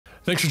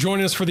Thanks for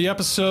joining us for the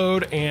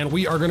episode, and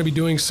we are going to be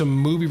doing some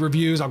movie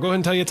reviews. I'll go ahead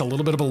and tell you it's a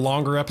little bit of a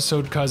longer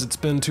episode because it's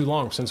been too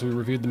long since we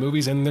reviewed the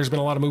movies, and there's been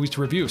a lot of movies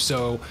to review.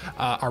 So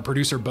our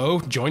producer, Bo,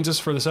 joins us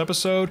for this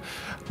episode.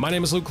 My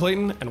name is Luke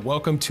Clayton, and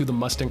welcome to the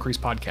Must Increase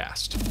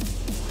podcast.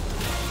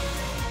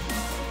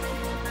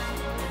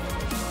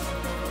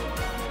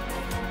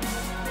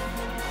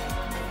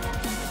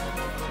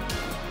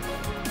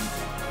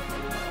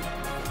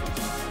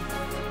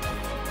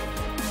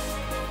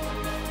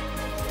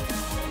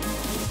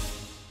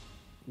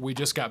 We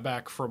just got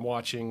back from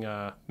watching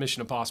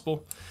Mission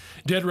Impossible,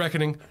 Dead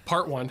Reckoning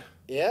Part 1.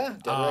 Yeah,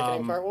 Dead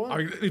Reckoning Part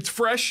 1. It's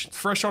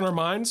fresh on our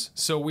minds,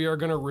 so we are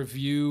going to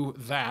review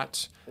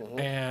that.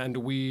 And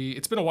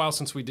it's been a while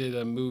since we did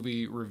a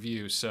movie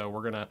review, so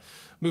we're going to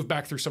move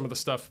back through some of the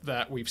stuff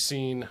that we've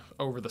seen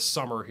over the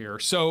summer here.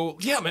 So,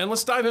 yeah, man,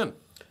 let's dive in.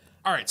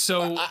 All right,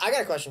 so... I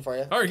got a question for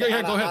you. All right,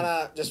 yeah, go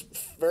ahead. Just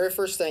very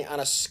first thing, on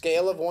a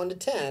scale of 1 to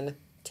 10,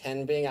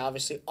 10 being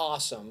obviously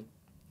awesome,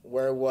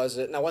 where was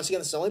it? Now, once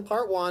again, this is only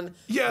part 1.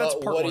 Yeah, it's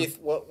part 1.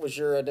 What was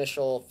your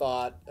initial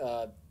thought?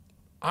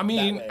 I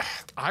mean,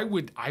 I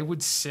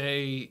would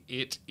say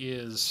it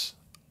is.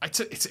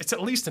 It's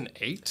at least an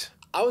 8.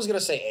 I was gonna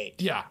say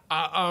 8. Yeah.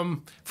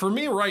 For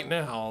me right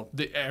now,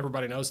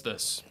 everybody knows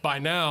this. By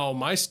now,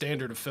 my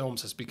standard of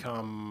films has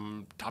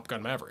become Top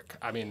Gun Maverick.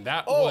 I mean,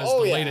 that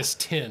was the latest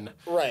 10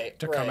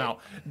 to come out.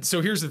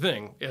 So here's the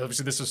thing.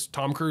 Obviously, this is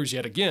Tom Cruise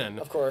yet again.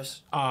 Of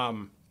course.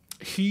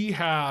 He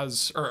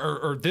has,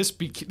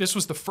 this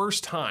was the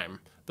first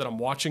time that I'm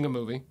watching a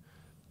movie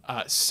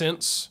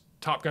since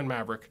Top Gun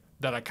Maverick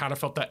that I kind of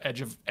felt that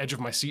edge of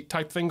my seat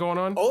type thing going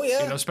on. Oh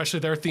yeah,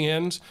 especially there at the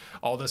end,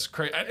 all this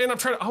crazy. And I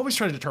always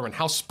try to determine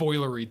how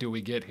spoilery do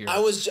we get here. I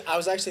was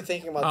actually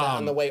thinking about that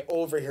on the way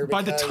over here.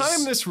 By the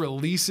time this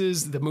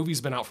releases, the movie's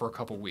been out for a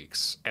couple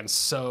weeks, and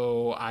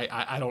so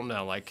I don't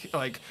know. Like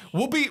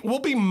we'll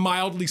be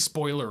mildly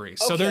spoilery.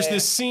 So there's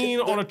this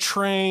scene on a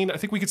train. I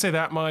think we could say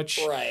that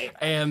much. Right.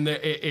 And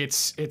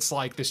it's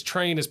like this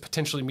train is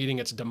potentially meeting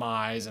its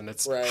demise, and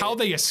it's how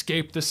they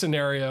escape the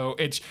scenario.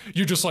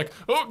 You're just like,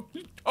 oh.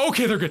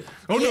 Okay, they're good.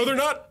 Oh, no, they're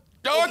not.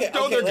 Oh, okay,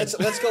 no, they're good.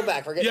 Let's go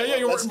back.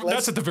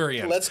 That's at the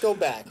very end. Let's go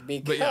back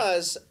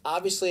because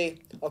obviously,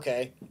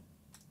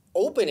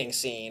 opening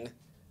scene,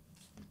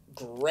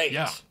 great.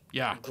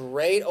 Yeah.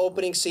 Great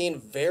opening scene,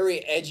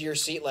 very edge of your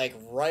seat, like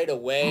right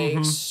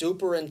away,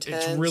 super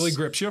intense. It really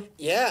grips you.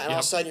 Yeah, and all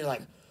of a sudden you're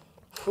like,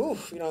 whew,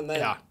 and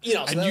then,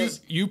 so and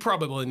you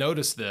probably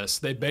noticed this.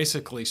 They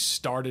basically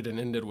started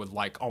and ended with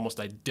like almost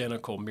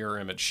identical mirror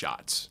image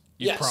shots.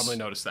 You probably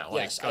noticed that.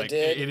 I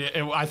did.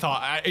 I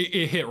thought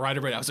it hit right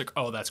away. I was like,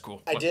 oh, that's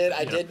cool. I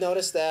did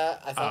notice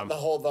that. I thought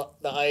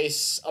the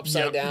ice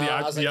upside down.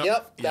 I was like,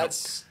 that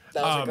was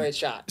a great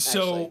shot.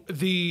 So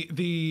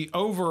the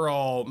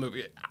overall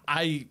movie,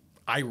 I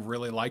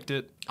really liked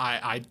it.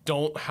 I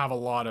don't have a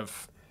lot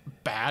of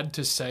bad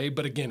to say,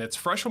 but again, it's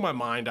fresh on my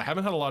mind. I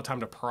haven't had a lot of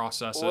time to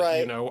process it.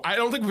 Right. I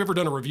don't think we've ever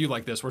done a review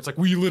like this where it's like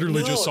we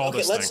literally just saw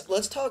this thing.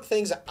 Let's talk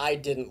things that I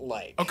didn't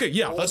like. Okay,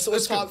 yeah, let's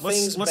talk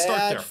things let's bad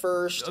start there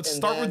first. Let's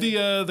start with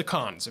the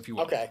cons, if you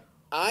will. Okay,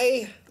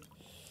 I'm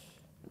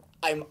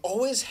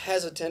always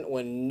hesitant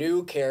when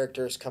new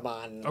characters come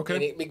on.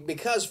 Okay.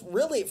 Because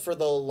really, for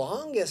the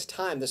longest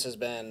time, this has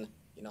been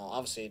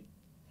obviously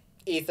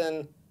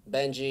Ethan,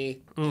 Benji,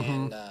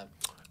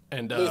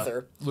 and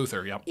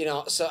Luther, yep.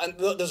 So and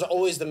those are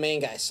always the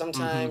main guys.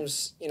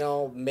 Sometimes,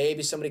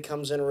 maybe somebody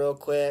comes in real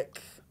quick,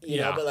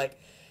 but like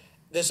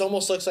this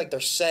almost looks like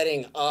they're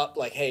setting up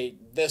like, hey,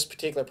 this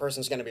particular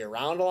person's going to be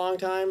around a long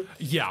time.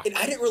 Yeah. And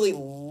I didn't really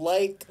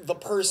like the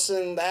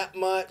person that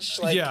much.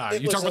 Like,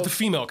 you're talking about the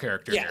female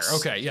character here.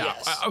 Okay, yeah.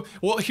 Yes.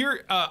 Well,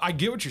 here, I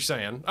get what you're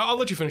saying. I'll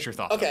let you finish your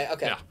thought. Okay.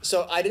 Yeah.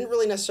 So I didn't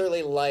really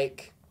necessarily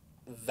like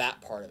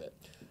that part of it.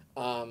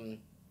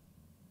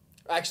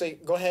 Actually,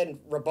 go ahead and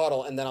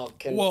rebuttal, and then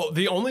Well,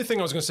 the only thing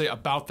I was going to say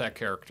about that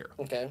character.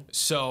 Okay.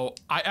 So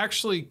I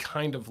actually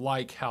kind of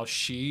like how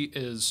she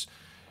is.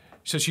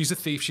 So she's a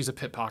thief. She's a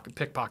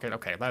pickpocket.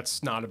 Okay,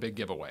 that's not a big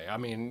giveaway. I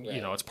mean,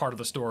 it's part of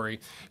the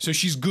story. So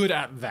she's good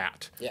at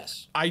that.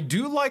 Yes. I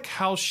do like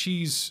how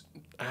she's.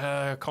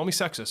 Call me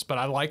sexist, but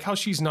I like how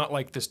she's not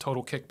like this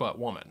total kick butt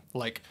woman.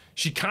 Like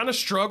she kind of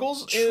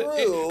struggles.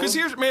 True. Because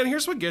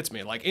here's what gets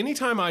me. Like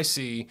anytime I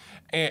see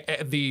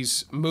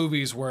these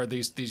movies where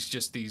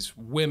these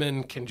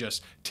women can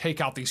just take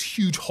out these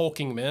huge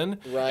hulking men,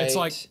 it's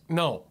like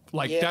no,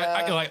 like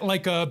that,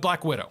 like a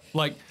Black Widow,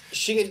 like.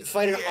 She could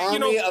fight an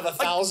army of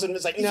 1,000.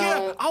 It's like no.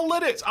 Yeah, I'll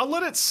let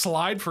it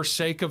slide for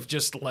sake of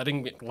just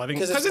letting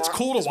because it's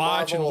cool to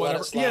watch and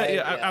whatever.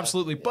 Yeah,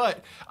 absolutely. Yeah.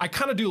 But I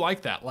kind of do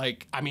like that.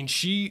 Like, I mean,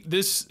 she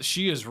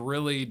is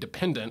really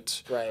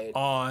dependent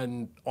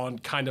on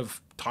kind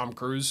of Tom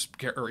Cruise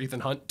or Ethan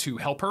Hunt to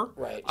help her.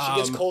 Right. She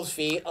gets cold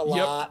feet a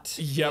lot.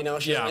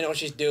 Yep. She doesn't know what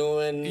she's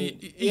doing.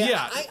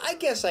 I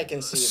guess I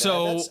can see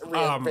that.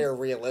 That's very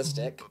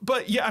realistic.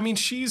 But yeah, I mean,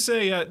 she's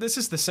this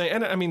is the same.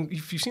 And I mean,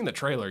 if you've seen the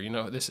trailer,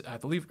 this. I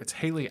believe it's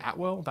Haley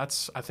Atwell.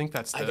 I think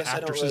that's the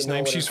actress's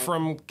name. She's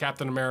from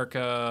Captain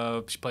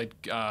America. She played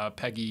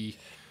Peggy.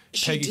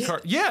 Peggy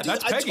Carter. Yeah, dude,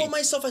 that's Peggy. I told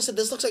myself, I said,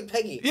 this looks like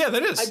Peggy. Yeah,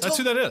 that is. That's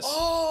who that is.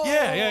 Oh.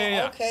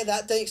 Yeah. Okay,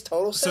 that makes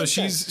total sense.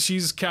 So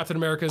she's Captain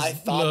America's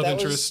love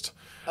interest.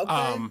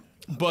 Okay.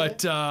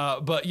 But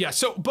yeah.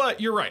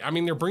 But you're right. I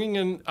mean, they're bringing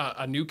in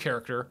a new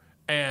character,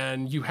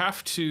 and you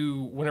have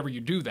to, whenever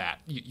you do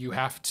that, you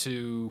have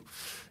to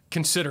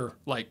consider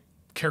like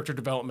character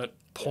development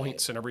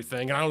points and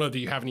everything. And I don't know, do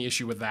you have any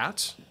issue with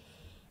that?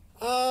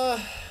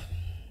 I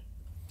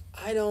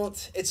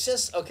don't. It's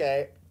just,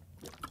 okay.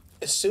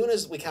 As soon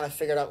as we kind of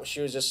figured out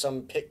she was just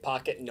some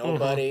pickpocket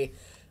nobody,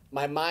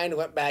 my mind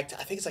went back to,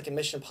 I think it's like in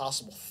Mission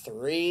Impossible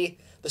 3.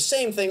 The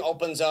same thing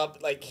opens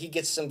up, like he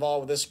gets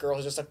involved with this girl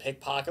who's just a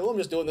pickpocket. Oh, I'm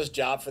just doing this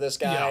job for this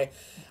guy. Yeah.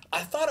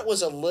 I thought it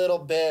was a little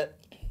bit,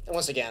 and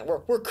once again,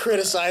 we're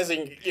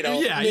criticizing,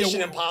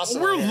 Mission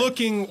Impossible.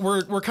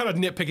 We're kind of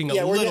nitpicking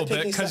a little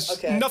bit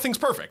because nothing's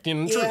perfect.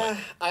 Truly.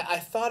 I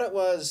thought it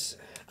was,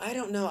 I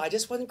don't know. I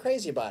just wasn't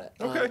crazy about it.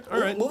 Okay, all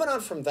right. Moving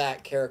on from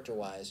that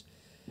character-wise,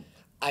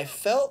 I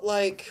felt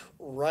like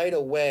right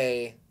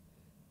away,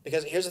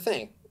 because here's the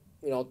thing,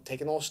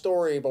 taking a little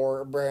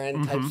storyboard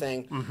brand type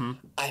thing,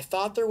 I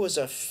thought there was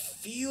a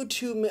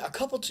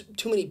couple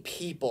too many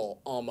people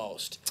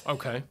almost.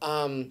 Okay.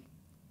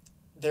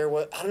 There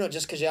was, I don't know,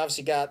 just because you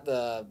obviously got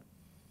the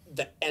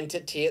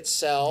entity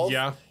itself.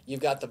 Yeah. You've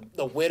got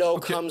the widow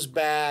comes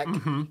back.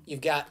 You've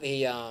got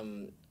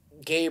the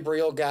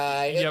Gabriel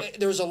guy. Yep.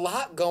 There's a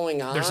lot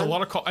going on. There's a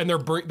lot of and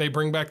they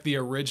bring back the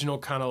original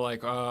kind of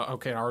like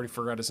okay, I already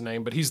forgot his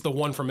name, but he's the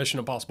one from Mission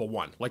Impossible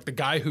 1, like the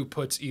guy who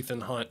puts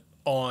Ethan Hunt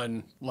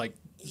on like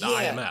the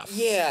IMF.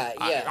 Yeah,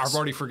 yeah. I'm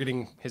already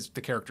forgetting the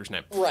character's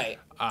name. Right.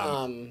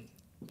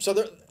 So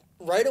there,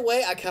 right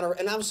away, I kind of,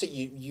 and obviously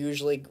you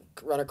usually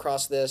run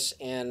across this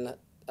in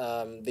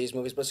these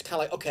movies, but it's kind of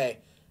like, okay,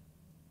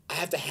 I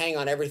have to hang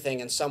on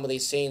everything in some of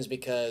these scenes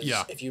because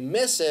if you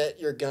miss it,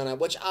 you're gonna,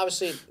 which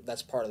obviously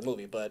that's part of the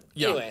movie, but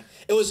anyway,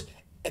 it was,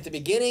 at the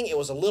beginning, it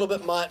was a little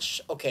bit much.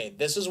 Okay,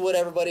 this is what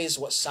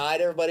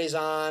side everybody's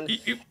on.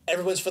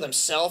 Everyone's for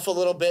themselves a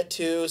little bit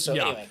too. So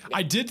anyway,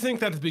 I did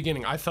think that at the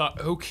beginning. I thought,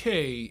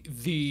 okay,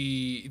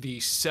 the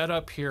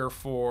setup here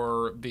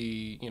for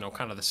the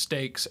kind of the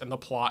stakes and the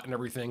plot and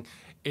everything,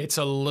 it's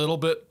a little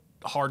bit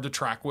hard to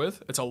track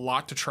with. It's a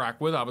lot to track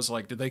with. I was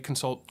like, did they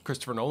consult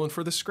Christopher Nolan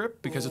for the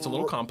script because it's a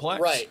little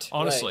complex? Right.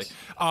 Honestly,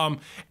 right.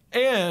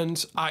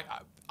 And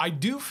I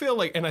do feel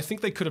like, and I think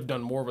they could have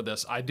done more with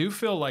this. I do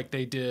feel like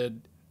they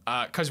did.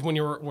 Because we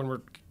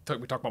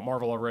talked about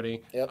Marvel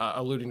already,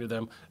 alluding to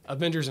them,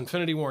 Avengers,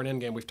 Infinity War,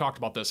 and Endgame, we've talked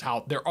about this,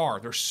 how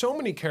there's so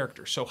many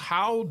characters. So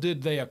how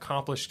did they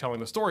accomplish telling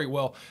the story?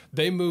 Well,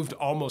 they moved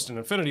almost, in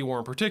Infinity War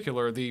in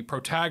particular, the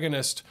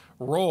protagonist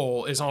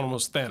role is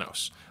almost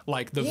Thanos.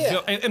 Like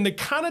and they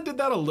kind of did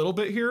that a little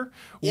bit here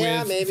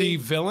with the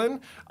villain.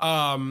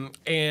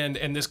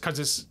 And this,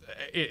 because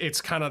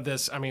it's kind of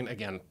this, I mean,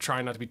 again,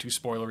 trying not to be too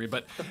spoilery,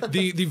 but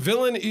the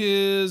villain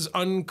is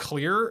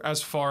unclear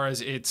as far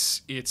as it's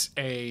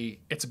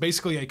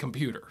basically a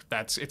computer.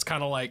 It's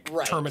kind of like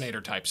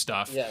Terminator type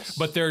stuff. Yes.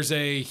 But there's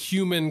a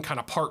human kind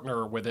of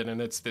partner with it,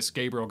 and it's this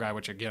Gabriel guy,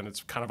 which again,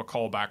 it's kind of a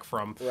callback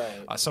from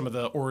some of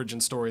the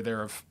origin story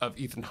there of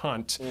Ethan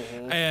Hunt.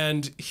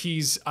 And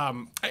he's,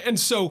 and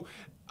so,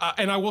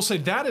 and I will say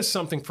that is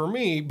something for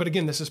me, but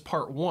again, this is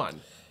part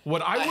 1.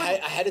 I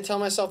had to tell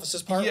myself this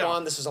is part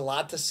 1. This is a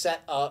lot to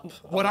set up.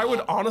 What I would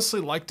honestly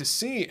like to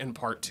see in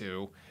part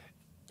 2,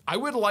 I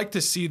would like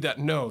to see that,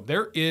 no,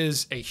 there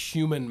is a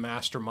human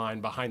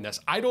mastermind behind this.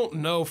 I don't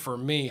know for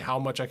me how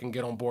much I can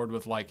get on board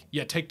with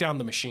take down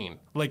the machine.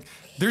 Like,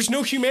 there's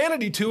no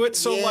humanity to it.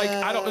 So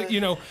I don't,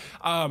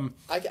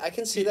 I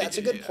can see that. That's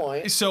a good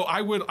point. So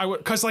I would,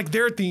 cause like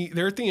they're at the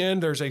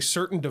end, there's a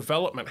certain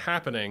development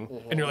happening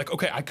and you're like,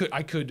 okay, I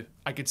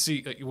could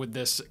see with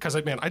this. Cause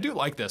man, I do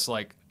like this.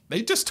 Like,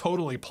 they just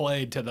totally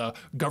played to the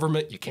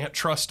government. You can't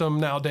trust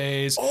them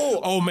nowadays.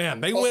 Oh man,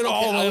 they went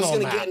all in on that. I was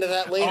going to get into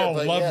that later. Oh,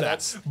 love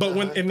that. But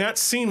when in that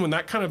scene, when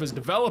that kind of is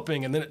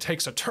developing and then it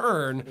takes a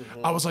turn,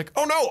 I was like,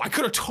 oh no, I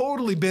could have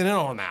totally been in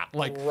on that.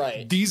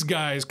 Like these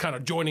guys kind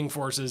of joining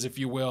forces, if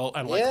you will,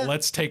 and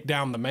let's take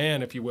down the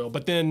man, if you will.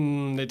 But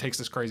then it takes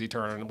this crazy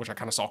turn, which I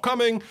kind of saw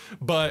coming,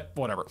 but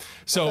whatever.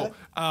 So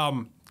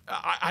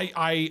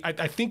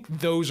I think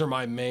those are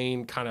my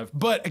main kind of,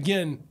 but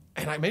again,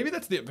 and maybe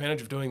that's the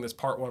advantage of doing this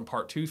part 1,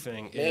 part 2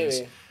 thing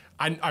is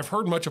I've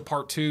heard much of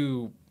part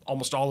 2,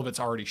 almost all of it's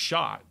already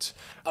shot.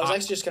 I was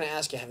actually just going to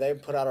ask you, have they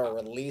put out a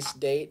release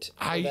date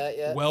for that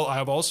yet? Well, I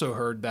have also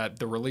heard that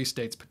the release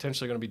date's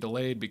potentially going to be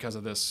delayed because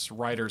of this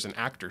writers and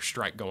actors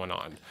strike going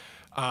on.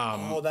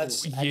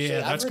 That's actually,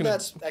 I've heard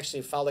that's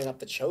actually following up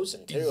The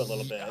Chosen too a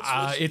little bit.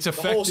 It's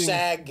affecting the whole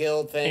SAG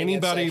guild thing.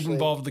 Anybody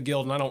involved with the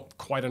guild, and I don't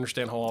quite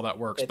understand how all that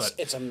works. But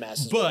it's a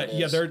mess. But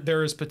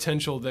there is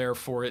potential there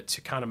for it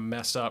to kind of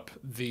mess up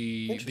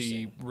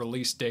the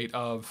release date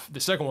of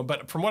the second one.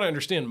 But from what I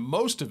understand,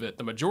 most of it,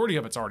 the majority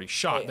of it's already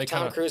shot. Hey,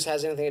 Tom Cruise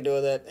has anything to do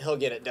with it, he'll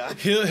get it done.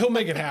 He'll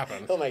make it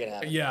happen. He'll make it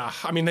happen. Yeah,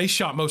 I mean they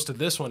shot most of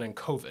this one in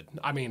COVID.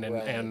 I mean,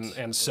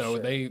 and so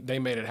they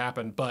made it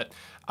happen. But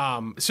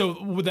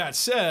so with that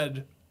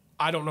said,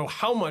 I don't know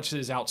how much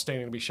is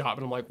outstanding to be shot,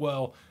 but I'm like,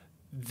 well,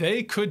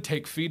 they could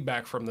take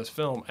feedback from this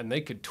film and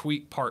they could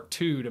tweak part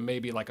 2 to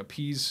maybe like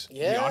appease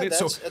the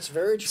audience. That's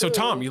very true. So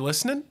Tom, you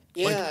listening?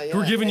 Yeah,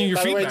 We're giving you your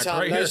feedback Tom,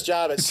 right nice here.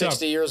 job at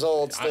 60 years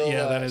old. Still,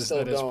 that is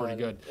still pretty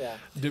good. Yeah,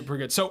 pretty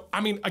good. So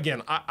I mean,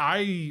 again,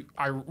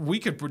 we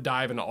could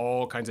dive into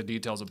all kinds of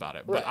details about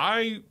it, but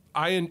I've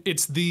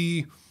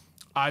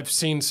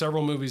seen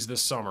several movies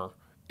this summer.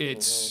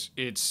 It's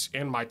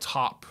in my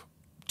top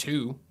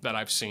 2 that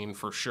I've seen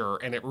for sure,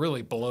 and it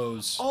really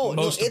blows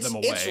most of them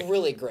away. It's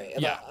really great.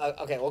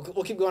 Okay,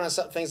 we'll keep going on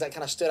some things that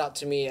kind of stood out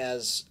to me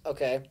as,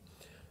 okay,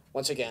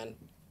 once again,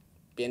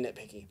 being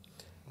nitpicky.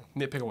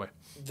 Nitpick away.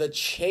 The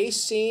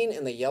chase scene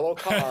in the yellow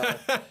car,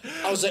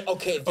 I was like,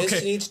 okay,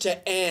 this needs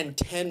to end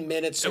 10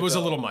 minutes ago. It was a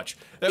little much.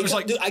 Was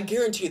like, dude, I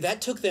guarantee you,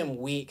 that took them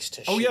weeks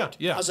to shoot. Oh,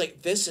 yeah. I was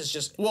like, this is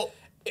just... Well...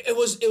 It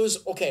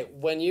was okay,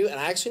 when you... And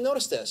I actually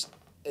noticed this,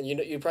 and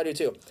you probably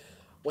do too.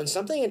 When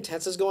something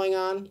intense is going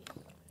on...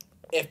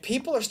 If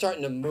people are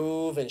starting to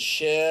move and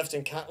shift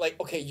and kind of like,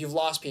 okay, you've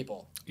lost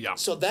people. Yeah.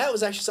 So that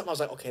was actually something I was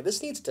like, okay,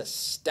 this needs to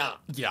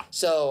stop. Yeah.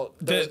 So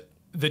the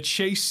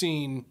chase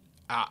scene,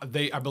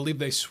 I believe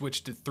they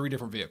switched to 3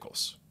 different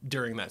vehicles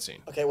during that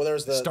scene. Okay, well, there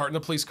was the... Starting the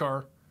police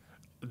car.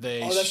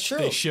 That's true.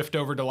 They shift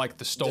over to like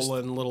the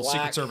stolen little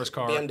Secret Service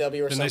car. BMW or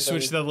something. Then they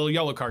switch to that little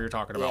yellow car you're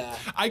talking about. Yeah.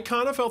 I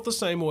kind of felt the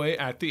same way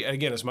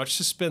again, as much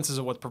suspense as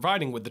it was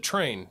providing with the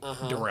train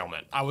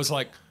derailment. I was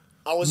like...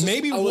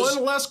 Maybe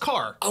one less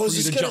car. I was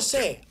just gonna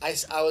say.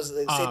 I was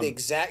say the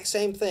exact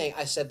same thing.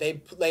 I said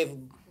they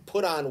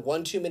put on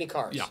one too many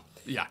cars.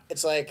 Yeah.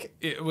 It's like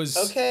it was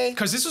okay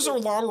because this is a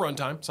long run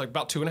time. It's like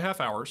about 2.5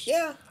 hours.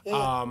 Yeah.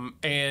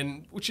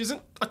 And which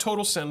isn't a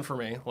total sin for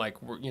me. Like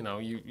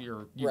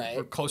you're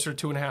closer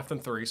to 2.5 than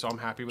 3, so I'm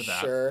happy with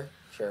that. Sure.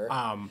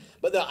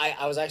 But no,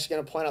 I was actually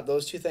gonna point out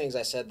those 2 things.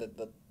 I said that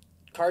the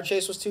car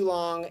chase was too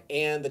long,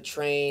 and the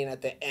train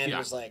at the end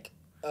was like,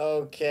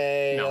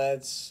 okay,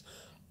 let's.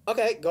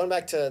 Okay, going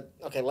back to,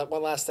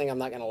 one last thing I'm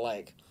not going to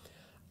like.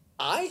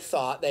 I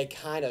thought they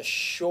kind of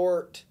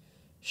shorted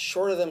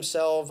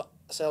themselves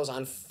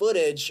on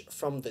footage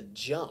from the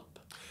jump.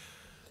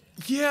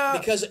 Yeah.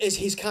 Because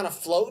he's kind of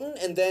floating,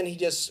 and then he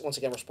just, once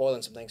again, we're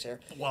spoiling some things here.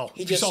 Well,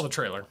 you saw the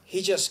trailer.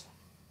 He just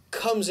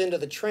comes into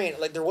the train.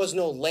 Like, there was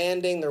no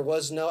landing,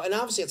 and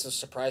obviously it's a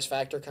surprise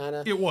factor, kind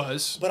of. It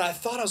was. But I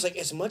thought, I was like,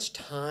 as much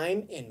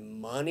time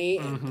and money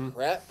and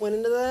prep went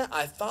into that,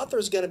 I thought there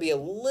was going to be a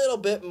little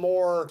bit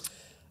more...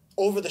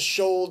 over the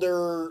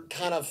shoulder,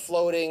 kind of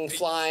floating,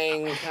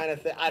 flying kind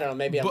of thing. I don't know.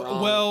 Maybe I'm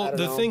wrong. Well,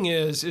 the thing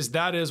is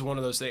that is one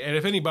of those things. And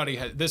if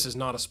anybody this is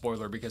not a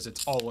spoiler because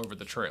it's all over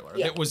the trailer.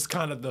 Yeah. It was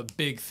kind of the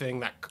big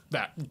thing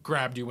that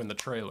grabbed you in the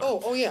trailer.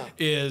 Oh yeah.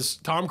 Is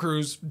Tom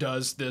Cruise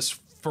does this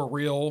for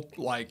real,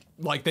 like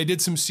they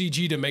did some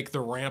CG to make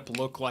the ramp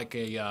look like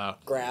a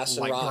grass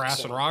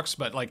and rocks,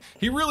 but like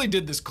he really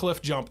did this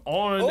cliff jump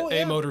on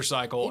a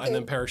motorcycle and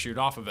then parachute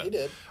off of it. He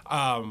did.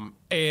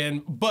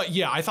 But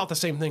yeah, I thought the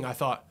same thing. I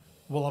thought,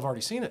 well, I've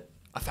already seen it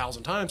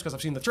 1,000 times because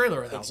I've seen the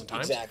trailer 1,000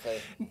 times. Exactly.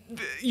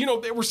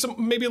 There was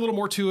maybe a little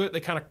more to it.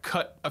 They kind of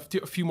cut a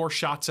few more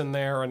shots in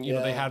there, and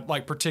they had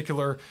like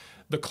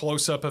the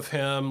close up of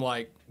him,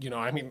 like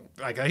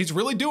he's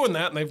really doing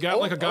that, and they've got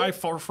like a guy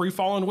free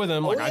falling with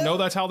him. I know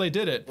that's how they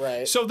did it.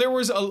 Right. So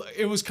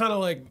it was kind of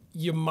like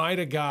you might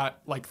have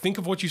got like think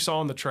of what you saw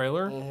in the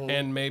trailer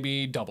and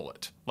maybe double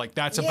it. Like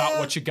that's about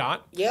what you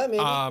got. Yeah,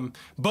 maybe.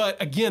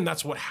 But again,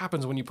 that's what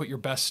happens when you put your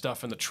best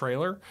stuff in the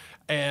trailer.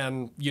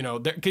 And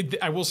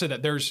I will say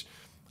that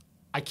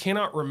I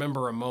cannot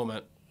remember a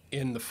moment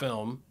in the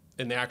film,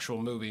 in the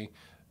actual movie,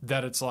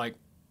 that it's like,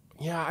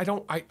 yeah,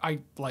 I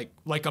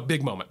like a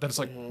big moment that it's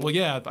like, well,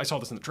 yeah, I saw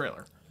this in the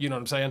trailer. You know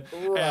what I'm saying?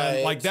 Right.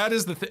 And like that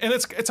is the thing, and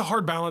it's a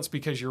hard balance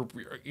because you're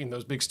in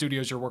those big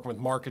studios, you're working with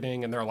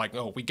marketing, and they're like,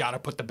 oh, we got to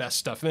put the best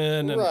stuff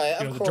in, and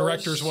the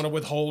directors want to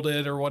withhold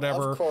it or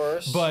whatever. Of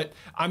course. But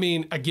I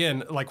mean,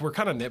 again, like we're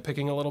kind of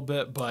nitpicking a little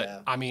bit,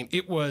 but I mean,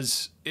 it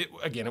was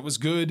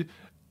good.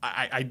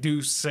 I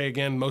do say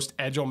again, most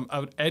edge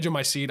of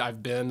my seat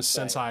I've been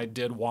since I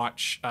did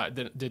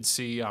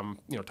see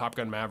Top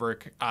Gun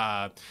Maverick.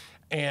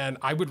 And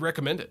I would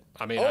recommend it.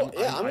 I mean,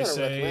 I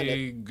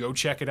say go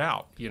check it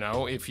out.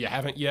 If you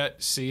haven't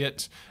yet, see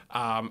it.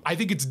 I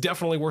think it's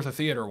definitely worth a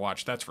theater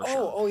watch. That's for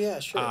sure. Oh yeah,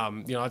 sure.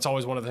 It's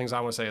always one of the things I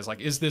want to say is like,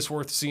 is this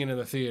worth seeing in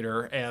the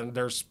theater? And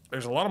there's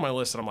a lot on my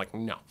list that I'm like,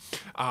 no.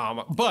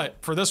 But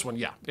for this one,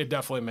 yeah, it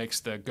definitely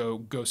makes the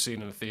go see it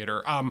in the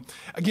theater.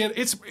 Again,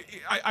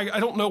 I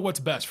don't know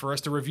what's best for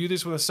us to review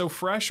this when it's so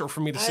fresh, or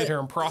for me to sit here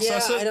and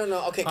process it. I don't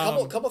know. Okay,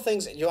 couple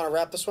things. You want to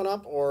wrap this one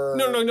up, or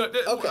no?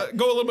 Okay,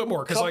 go a little bit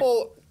more.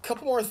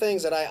 Couple more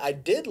things that I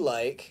did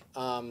like.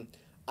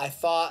 I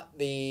thought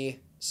the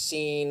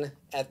scene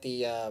at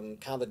the kind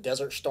of the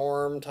Desert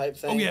Storm type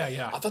thing. Oh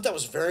yeah. I thought that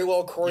was very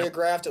well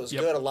choreographed. It was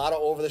good. A lot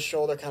of over the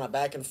shoulder, kind of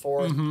back and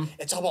forth.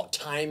 It's all about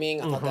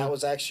timing. I thought that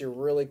was actually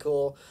really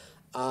cool.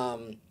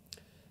 Something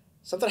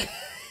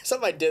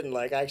I didn't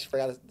like. I actually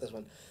forgot this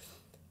one.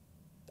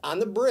 On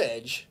the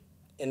bridge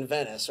in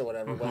Venice or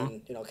whatever, when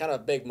kind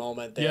of a big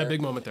moment there. Yeah,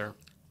 big moment there.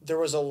 there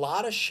was a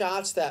lot of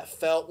shots that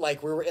felt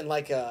like we were in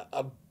like a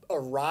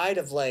ride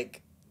of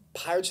like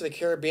Pirates of the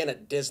Caribbean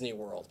at Disney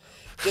World.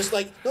 Just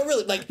like, no,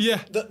 really, like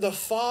the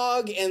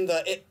fog and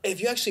if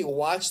you actually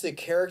watch the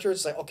characters,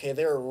 it's like, okay,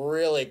 they're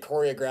really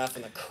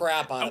choreographing the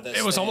crap out of this.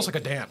 It was almost like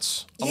a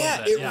dance.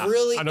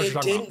 Really,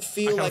 it didn't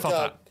feel like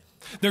a...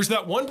 There's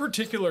that one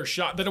particular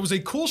shot that it was a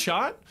cool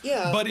shot.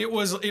 Yeah. But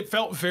it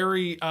felt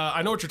very,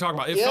 I know what you're talking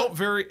about. It felt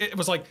very, it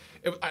was like,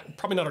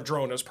 probably not a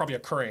drone, it was probably a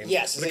crane.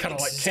 Yes,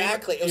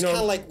 exactly. It was kind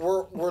of like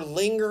we're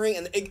lingering.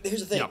 And here's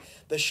the thing.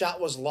 The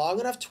shot was long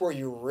enough to where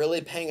you're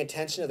really paying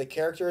attention to the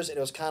characters. And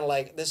it was kind of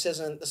like, this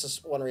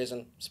is one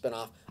reason,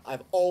 spinoff.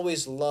 I've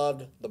always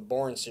loved the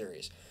Bourne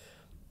series.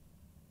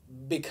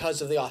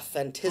 Because of the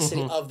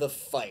authenticity of the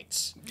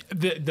fights.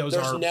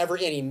 There's never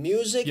any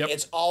music.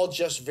 It's all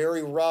just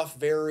very rough,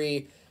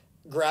 very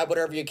grab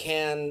whatever you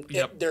can.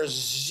 There's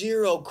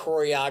zero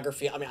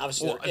choreography. I mean,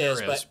 obviously there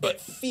is, but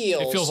it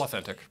feels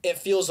authentic. It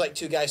feels like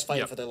two guys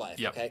fighting for their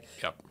life. Okay.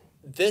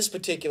 This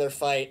particular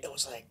fight, it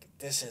was like,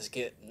 this is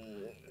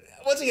getting...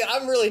 Once again,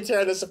 I'm really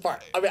tearing this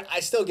apart. I mean, I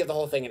still give the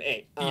whole thing an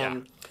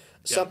 8.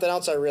 Something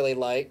else I really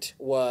liked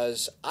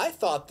was I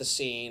thought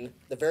the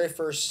very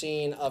first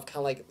scene of kind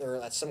of like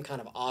they're at some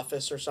kind of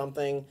office or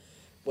something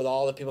with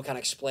all the people kind of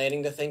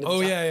explaining the thing.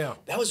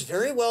 That was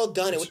very well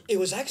done. It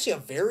was actually a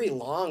very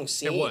long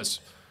scene. It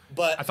was.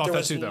 But I thought there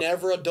was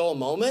never a dull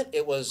moment.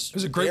 It was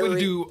a great way to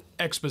do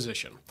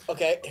exposition.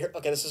 Okay,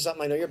 this is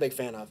something I know you're a big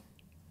fan of.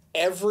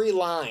 Every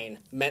line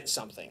meant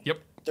something.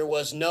 There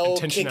was no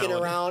kicking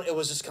around. It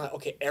was just kind of,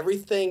 okay,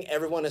 everything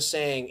everyone is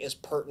saying is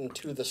pertinent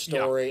to the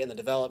story and the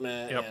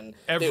development.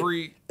 And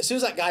dude, as soon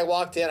as that guy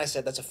walked in, I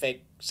said, that's a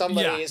fake.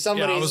 Somebody.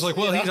 I was like,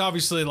 well, he's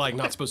obviously like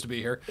not supposed to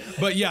be here.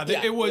 But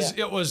it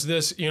was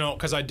this,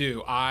 because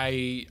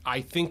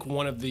I think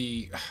one of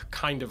the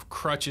kind of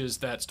crutches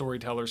that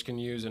storytellers can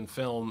use in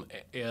film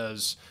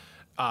is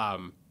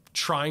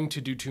trying to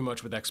do too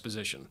much with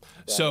exposition.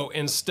 So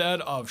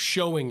instead of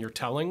showing, you're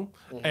telling.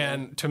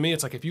 And to me,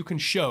 it's like, if you can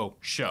show.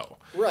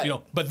 Right.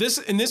 But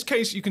in this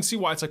case, you can see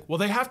why it's like, well,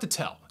 they have to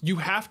tell. You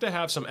have to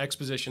have some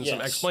exposition, some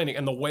explaining.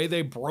 And the way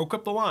they broke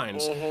up the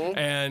lines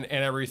and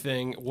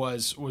everything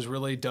was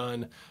really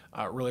done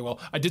really well.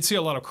 I did see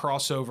a lot of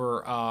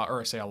crossover,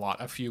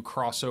 a few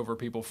crossover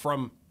people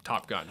from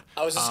Top Gun.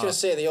 I was just going to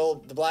say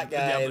the black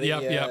guy.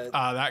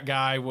 That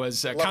guy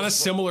was kind of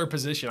similar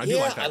position. I do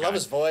like that guy. I love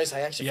his voice.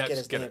 I actually forget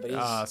his name, but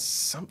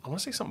he's... I want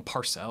to say something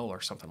Parcell or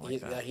something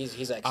like that. Yeah,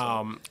 he's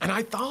excellent. And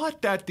I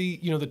thought that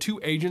the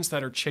two agents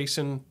that are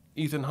chasing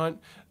Ethan Hunt,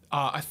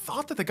 I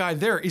thought that the guy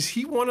there, is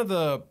he one of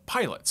the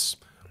pilots?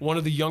 One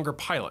of the younger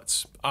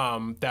pilots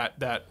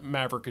that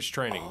Maverick is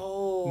training.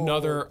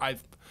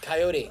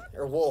 Coyote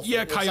or Wolf.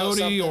 Yeah,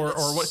 Coyote or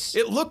what?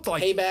 It looked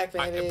like Payback,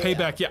 maybe.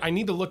 Payback. Yeah, I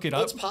need to look it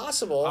up. It's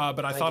possible,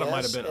 but I thought it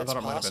might have been. It's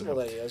possible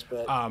that he is,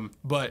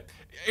 but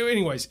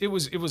anyways, it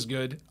was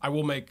good. I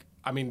will make.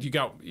 I mean,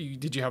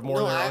 did you have more?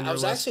 No, there on your I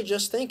was list? actually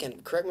just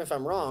thinking. Correct me if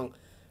I'm wrong.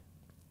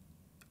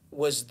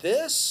 Was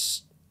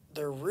this?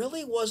 There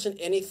really wasn't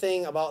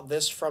anything about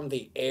this from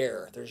the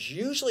air. There's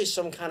usually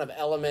some kind of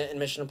element in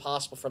Mission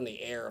Impossible from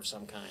the air of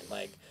some kind,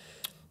 like.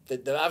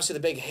 Obviously the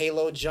big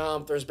Halo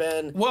jump. There's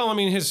been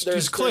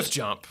his cliff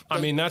jump. I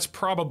mean, that's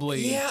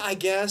probably I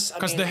guess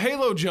because the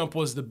Halo jump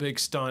was the big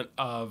stunt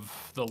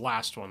of the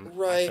last one,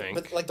 right? I think.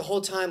 But like the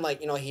whole time,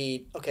 like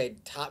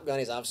Top Gun.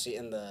 He's obviously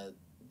in the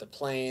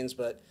planes,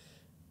 but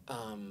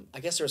I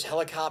guess there was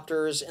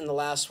helicopters in the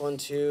last one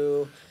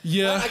too.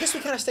 Yeah, I guess we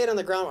kind of stayed on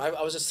the ground.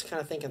 I was just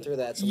kind of thinking through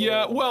that.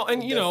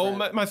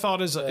 My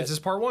thought is this is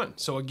part one.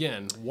 So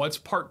again, what's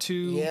part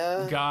two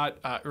got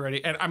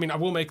ready? And I mean, I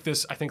will make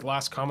this, I think,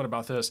 last comment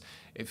about this.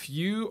 If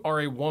you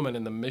are a woman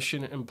in the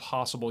Mission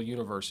Impossible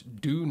universe,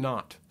 do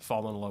not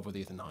fall in love with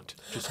Ethan Hunt.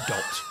 Just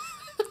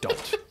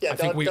don't. I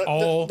think we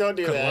all could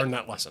learn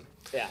that lesson.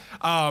 Yeah.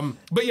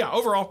 But yeah,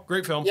 overall,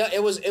 great film. Yeah,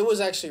 it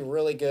was actually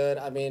really good.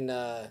 I mean.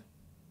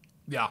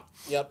 Yeah.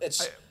 Yep.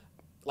 It's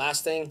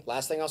last thing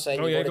I'll say.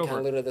 You already kind of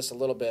alluded to this a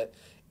little bit.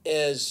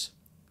 Is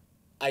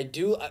I've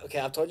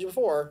told you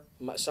before.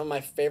 Some of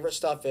my favorite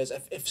stuff is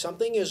if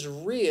something is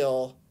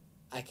real,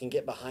 I can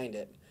get behind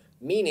it.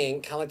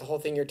 Meaning, kind of like the whole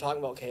thing you're talking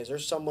about. Okay, is there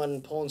someone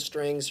pulling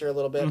strings here a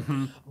little bit?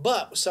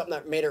 But something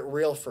that made it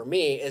real for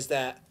me is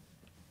that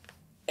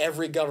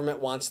every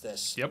government wants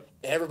this. Yep.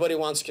 Everybody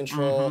wants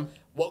control.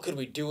 What could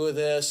we do with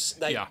this?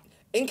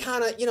 And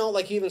kind of,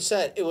 like you even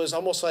said, it was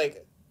almost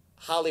like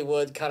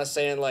Hollywood kind of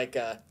saying like,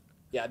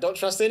 don't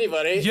trust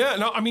anybody. Yeah,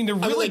 no, I mean, they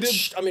really did.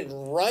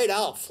 Right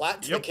out,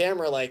 flat to the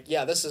camera, like,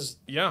 this is,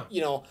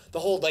 the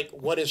whole, like,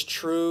 what is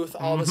truth,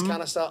 all this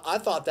kind of stuff. I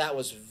thought that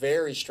was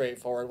very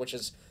straightforward, which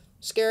is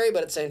scary,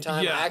 but at the same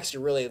time, I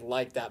actually really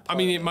like that part. I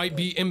mean, it might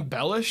be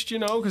embellished,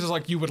 because it's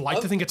like you would like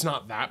to think it's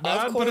not that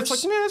bad, but it's like,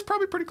 it's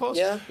probably pretty close.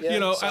 Yeah.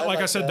 So like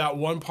I said, that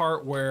one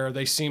part where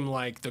they seem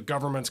like the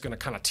government's going to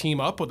kind of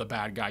team up with a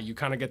bad guy, you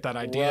kind of get that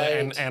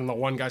idea. Right. And the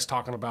one guy's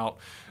talking about,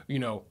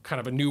 kind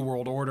of a new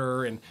world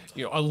order and,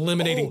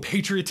 eliminating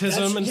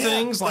patriotism and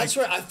things. That's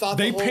right. I thought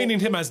they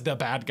painted him as the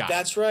bad guy.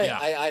 That's right. Yeah.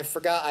 I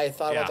forgot. I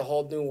thought about the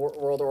whole new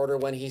world order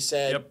when he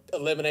said,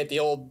 eliminate the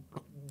old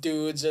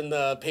dudes and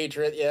the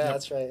Patriot.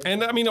 That's right.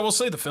 And I mean, I will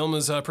say the film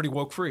is pretty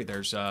woke free.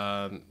 There's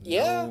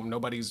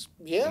nobody's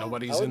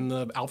in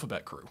the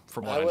alphabet crew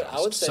from what I know.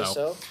 I would say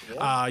so.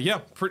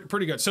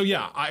 Pretty good. So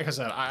like I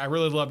said, I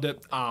really loved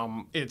it.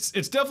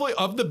 It's definitely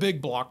of the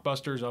big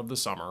blockbusters of the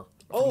summer.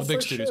 From the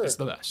big studios, it's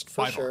the best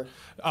by far.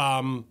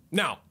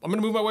 Now I'm going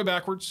to move my way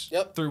backwards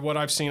through what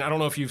I've seen. I don't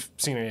know if you've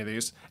seen any of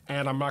these,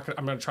 and I'm going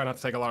to try not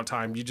to take a lot of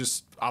time.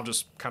 I'll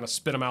just kind of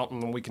spit them out,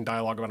 and then we can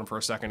dialogue about them for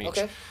a second each.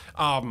 Okay.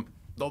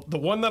 The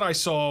one that I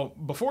saw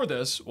before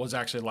this was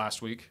actually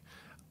last week.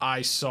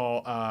 I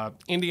saw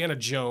Indiana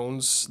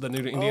Jones, the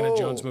new Indiana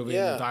Jones movie,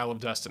 The Dial of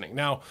Destiny.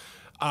 Now,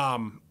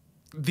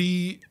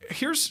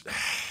 here's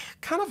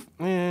kind of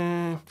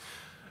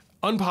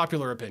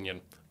unpopular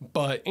opinion,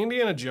 but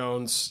Indiana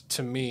Jones,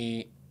 to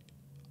me,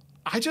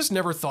 I just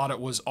never thought it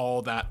was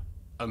all that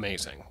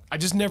amazing. I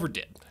just never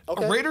did.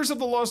 Okay. Raiders of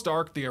the Lost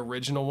Ark, the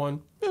original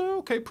one,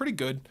 okay, pretty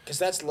good. Because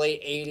that's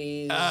late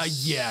 80s.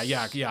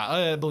 Yeah.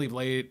 I believe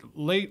late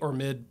or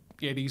mid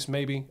 80s,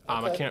 maybe.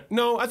 I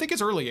think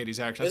it's early 80s,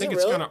 actually. I think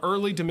it's kind of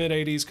early to mid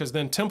 80s, because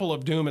then Temple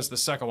of Doom is the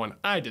second one.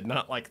 I did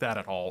not like that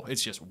at all.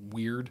 It's just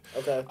weird.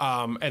 Okay.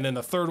 And then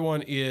the third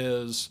one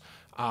is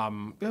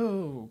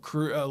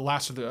The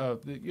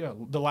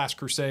Last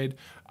Crusade.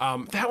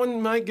 That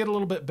one might get a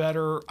little bit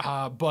better,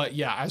 but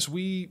yeah,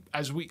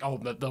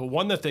 the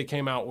one that they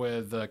came out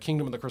with,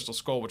 Kingdom of the Crystal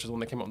Skull, which is the one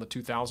that came out in the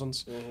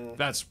 2000s,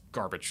 that's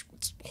garbage.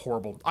 It's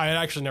horrible. I had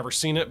actually never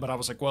seen it, but I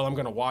was like, well, I'm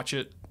going to watch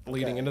it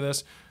leading into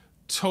this.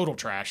 Total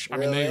trash.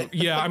 Really?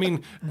 I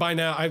mean, by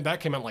now, that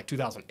came out in like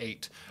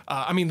 2008.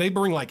 They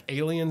bring like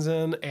aliens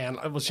in, and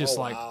it was just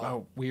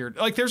weird.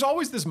 Like, there's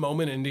always this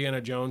moment in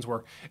Indiana Jones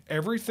where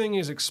everything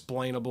is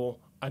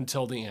explainable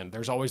until the end.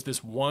 There's always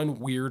this one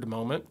weird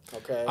moment.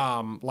 Okay.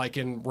 Like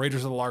in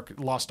Raiders of the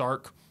Lost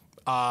Ark,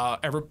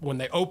 when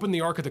they open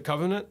the Ark of the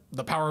Covenant,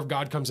 the power of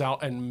God comes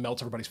out and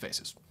melts everybody's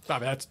faces. I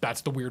mean,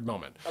 that's the weird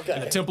moment. Okay. In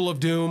the Temple of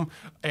Doom,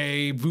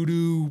 a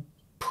voodoo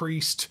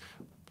priest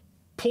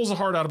pulls the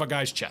heart out of a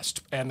guy's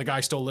chest, and the guy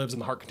still lives,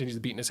 and the heart continues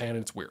to beat in his hand,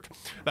 and it's weird.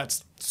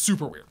 That's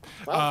super weird.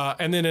 Wow.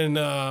 And then in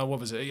what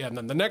was it? Yeah, and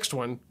then the next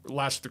one, the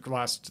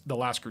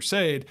Last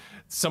Crusade,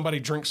 somebody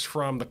drinks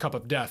from the cup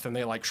of death, and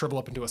they like shrivel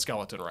up into a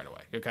skeleton right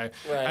away. Okay,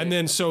 right. And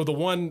then so the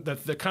one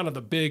that the kind of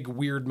the big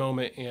weird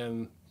moment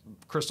in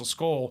Crystal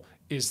Skull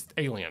is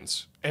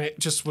aliens, and it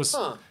just was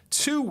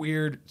too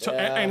weird.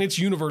 And it's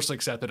universally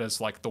accepted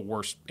as like the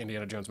worst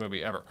Indiana Jones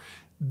movie ever.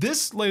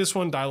 This latest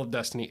one, Dial of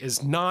Destiny,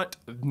 is not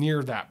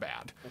near that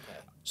bad. Okay.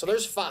 So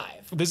there's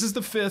 5. This is the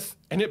 5th,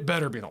 and it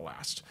better be the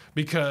last,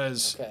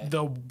 because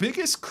the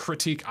biggest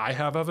critique I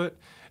have of it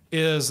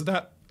is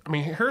that,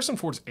 Harrison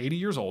Ford's 80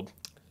 years old.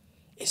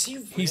 Is he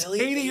really? He's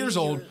 80 years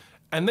old,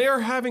 and they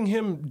are having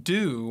him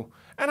do,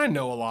 and I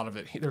know a lot of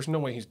it, there's no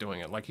way he's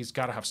doing it. Like, he's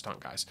got to have stunt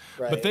guys.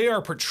 Right. But they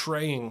are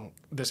portraying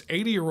this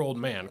 80-year-old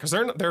man, because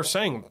they're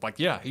saying, like,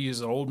 yeah, he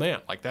is an old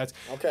man. Like, that's...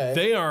 Okay.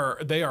 They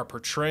are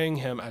portraying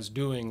him as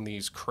doing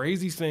these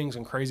crazy things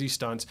and crazy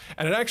stunts,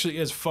 and it actually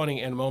is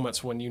funny in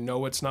moments when you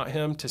know it's not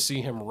him to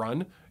see him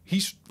run.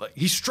 He's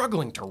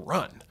struggling to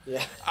run.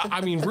 Yeah.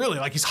 Really,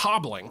 like, he's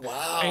hobbling.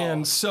 Wow.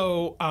 And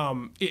so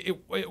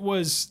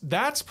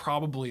that's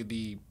probably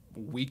the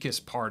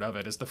weakest part of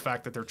it, is the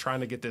fact that they're trying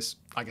to get this,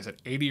 like I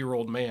said,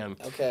 80-year-old man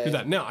do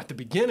that. Now, at the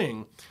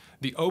beginning,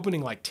 the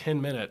opening like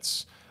 10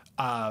 minutes,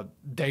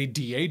 they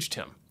de-aged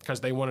him because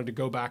they wanted to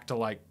go back to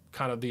like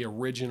kind of the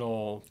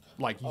original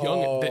like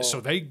young. So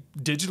they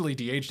digitally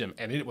de-aged him,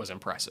 and it was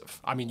impressive.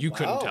 You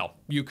couldn't tell.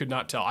 You could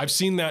not tell. I've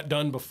seen that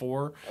done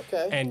before,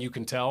 and you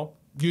can tell.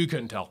 You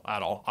couldn't tell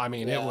at all.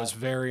 It was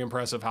very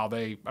impressive how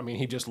they.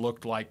 He just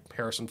looked like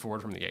Harrison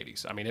Ford from the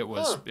 80s.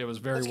 It was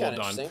very well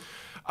done.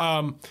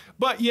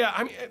 But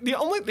yeah,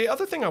 the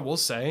other thing I will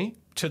say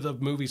to the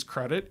movie's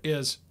credit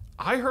is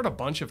I heard a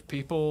bunch of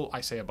people.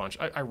 I say a bunch.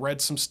 I read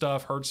some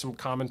stuff, heard some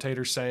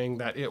commentators saying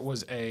that it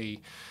was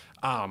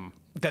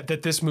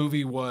that this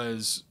movie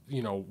was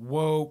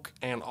woke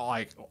and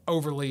like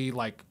overly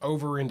like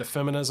over into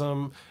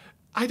feminism.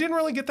 I didn't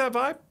really get that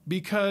vibe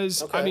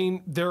because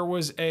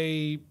there's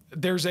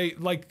a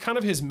like kind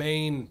of his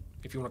main,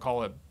 if you want to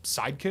call it,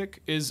 sidekick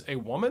is a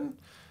woman.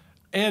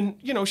 And,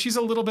 she's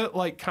a little bit,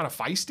 like, kind of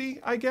feisty,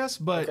 I guess.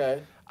 But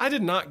I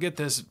did not get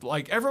this.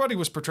 Like, everybody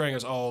was portraying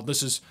as,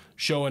 this is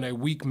showing a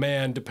weak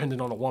man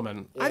dependent on a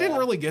woman. Yeah. I didn't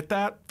really get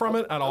that from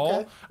it at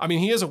all.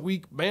 He is a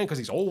weak man because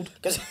he's old,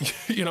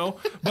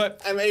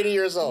 But I'm 80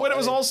 years old. When it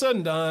was all said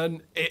and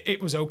done,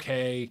 it was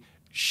okay.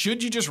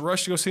 Should you just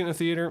rush to go see it in the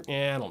theater?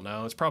 I don't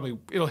know.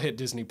 It'll hit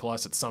Disney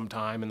Plus at some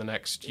time in the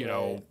next,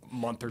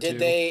 month or two.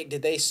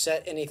 Did they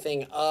set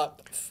anything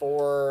up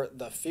for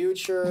the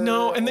future?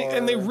 No, and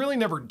they really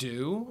never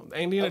do.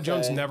 Indiana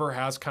Jones never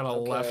has kind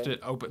of left it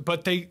open,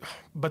 but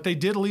they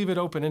did leave it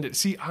open ended.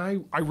 See, I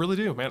really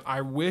do, man.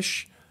 I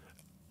wish,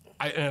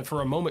 and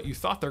for a moment you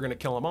thought they're going to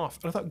kill him off,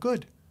 and I thought,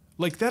 good.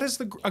 Like that is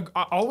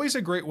always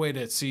a great way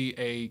to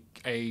see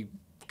a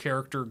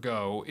character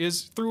go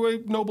is through a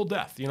noble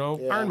death,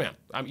 Iron Man,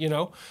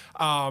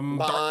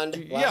 Bond,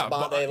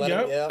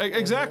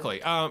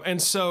 exactly.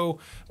 And so,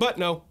 but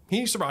no,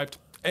 he survived,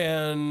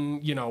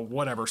 and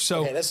whatever.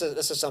 So this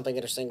is something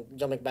interesting.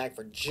 Jumping back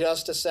for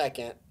just a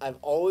second, I've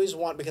always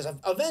wanted, because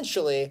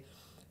eventually,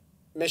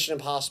 Mission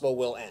Impossible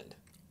will end.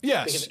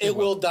 Yes, because it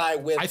will die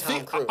with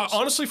Tom Cruise.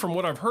 Honestly, from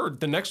what I've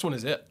heard, the next one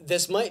is it.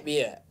 This might be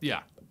it.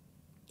 Yeah,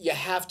 you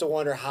have to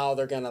wonder how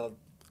they're gonna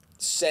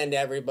send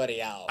everybody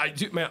out. I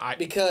do, man.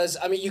 Because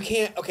you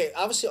can't. Okay,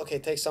 obviously,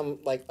 take some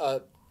like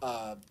a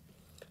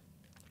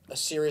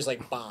series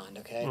like Bond.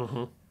 Okay,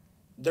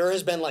 there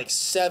has been like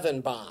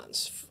 7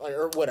 Bonds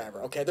or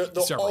whatever. Okay,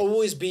 there'll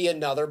always be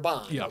another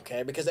Bond. Yeah.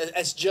 Okay, because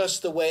it's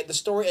just the way the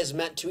story is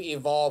meant to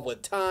evolve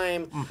with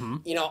time.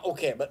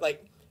 Okay, but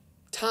like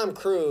Tom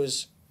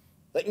Cruise.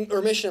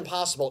 Or Mission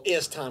Impossible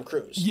is Tom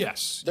Cruise.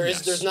 Yes.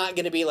 There's not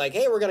going to be like,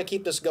 hey, we're going to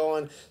keep this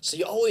going. So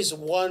you always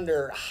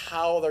wonder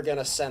how they're going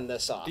to send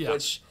this off. Yeah.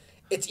 Which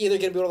it's either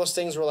going to be one of those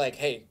things where like,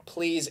 hey,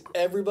 please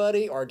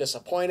everybody or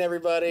disappoint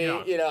everybody.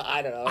 Yeah.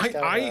 I don't know.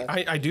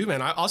 I do,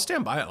 man. I'll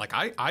stand by it. Like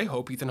I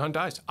hope Ethan Hunt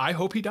dies. I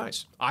hope he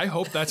dies. I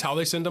hope that's how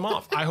they send him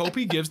off. I hope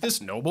he gives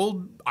this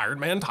noble Iron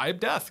Man type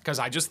death, because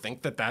I just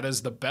think that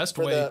is the best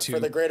way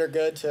for the greater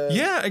good to.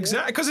 Yeah,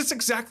 exactly. Because it's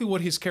exactly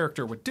what his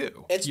character would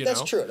do.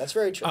 That's true. That's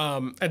very true.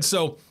 And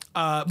so.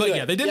 But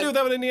yeah, they didn't do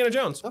that with Indiana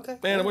Jones. Okay.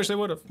 Man, I wish they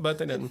would have, but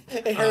they didn't.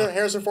 And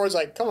Harrison Ford's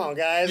like, come on,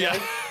 guys. Yeah.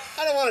 Like,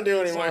 I don't want to do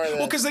any more of this.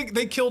 Well, because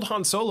they killed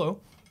Han Solo.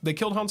 They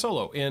killed Han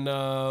Solo in,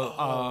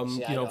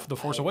 The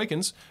Force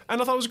Awakens,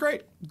 and I thought it was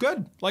great.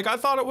 Good. Like, I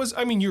thought it was,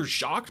 you're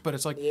shocked, but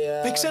it's like,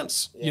 makes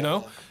sense,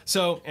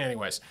 So,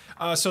 anyways,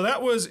 so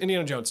that was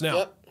Indiana Jones.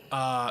 Now,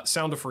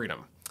 Sound of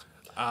Freedom.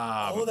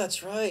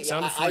 That's right.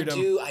 Sound of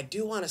Freedom. I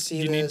do want to see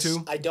this. You need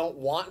to? I don't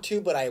want to,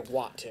 but I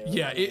want to.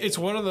 Yeah, it's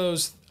one of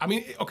those.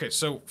 Okay,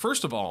 so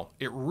first of all,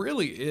 it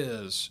really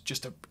is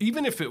just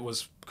even if it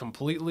was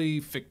completely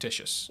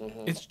fictitious,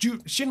 it's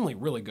genuinely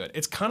really good.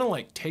 It's kind of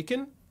like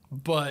Taken,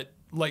 but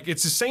like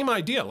it's the same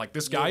idea. Like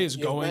this guy is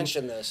going. You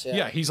mentioned this,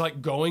 yeah. He's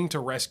like going to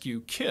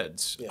rescue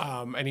kids,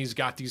 and he's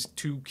got these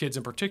 2 kids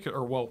in particular.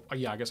 Or well, I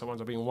guess it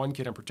winds up being 1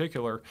 kid in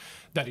particular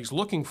that he's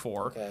looking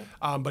for. Okay.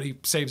 But he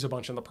saves a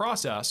bunch in the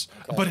process.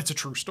 Okay. But it's a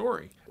true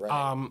story.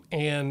 Right.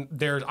 And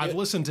I've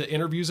listened to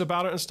interviews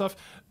about it and stuff.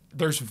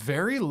 There's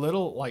very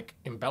little like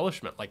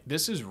embellishment. Like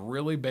this is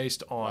really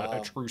based on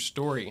a true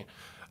story.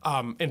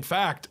 In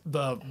fact,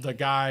 the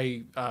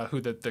guy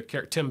who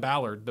Tim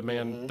Ballard, the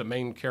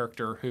main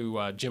character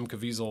who Jim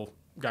Caviezel,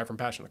 guy from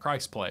Passion of the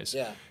Christ, plays.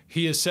 Yeah.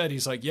 He has said,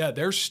 he's like,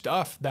 there's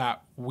stuff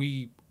that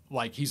we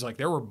like. He's like,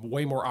 there were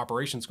way more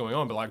operations going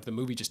on, but like the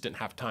movie just didn't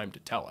have time to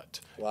tell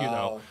it.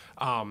 Wow.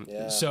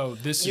 So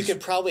you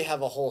could probably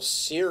have a whole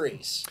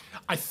series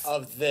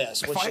of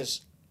this,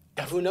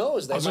 who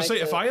knows? I was gonna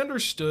say, if I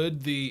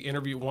understood the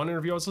one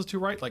interview I was listening to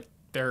right, like.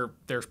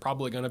 There's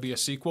probably going to be a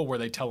sequel where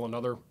they tell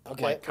another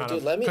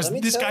because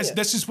this guy's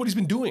that's just what he's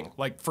been doing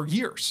like for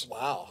years.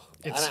 Wow.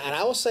 And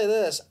I will say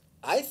this,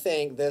 I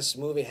think this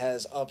movie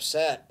has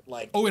upset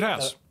like it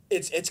has.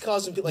 It's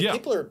causing people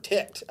people are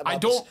ticked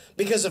about this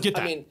because of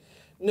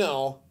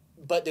no,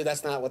 but dude,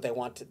 that's not what they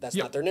want. That's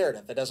not their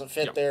narrative. It doesn't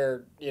fit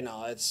their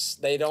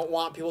they don't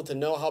want people to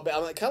know how bad.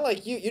 I'm like, kind of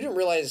like you didn't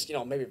realize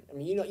maybe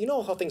you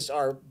know how things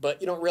are,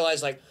 but you don't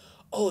realize like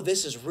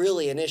this is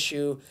really an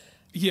issue.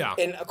 Yeah.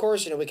 And of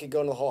course, we could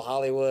go into the whole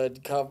Hollywood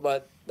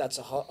but that's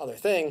a whole other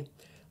thing.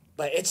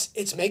 But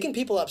it's making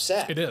people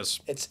upset. It is.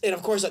 And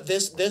of course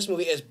this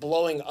movie is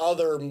blowing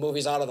other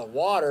movies out of the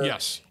water.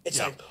 Yes. It's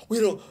like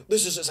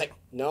this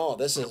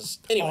is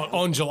anyway.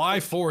 On July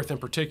 4th in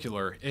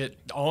particular, the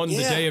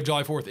day of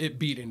July 4th, it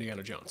beat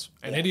Indiana Jones.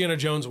 And Indiana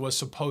Jones was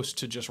supposed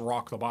to just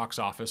rock the box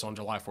office on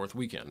July 4th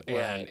weekend. Right.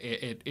 And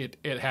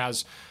it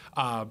has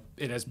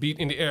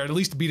beat, or at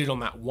least beat it on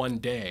that one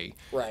day.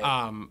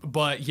 Right.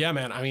 But yeah,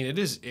 man, it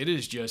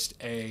is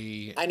just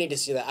I need to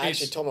see that. I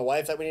actually told my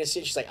wife that we need to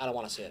see it. She's like, I don't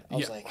want to see it. I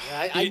was like,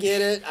 I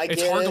get it.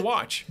 It's hard to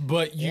watch,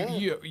 but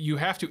you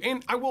have to.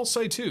 And I will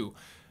say too,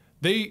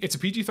 it's a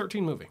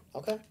PG-13 movie.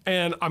 Okay.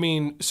 And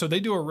so they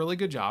do a really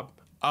good job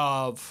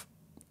of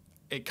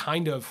it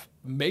kind of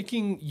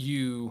making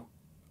you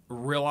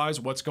realize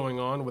what's going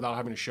on without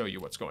having to show you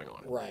what's going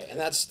on. Right, and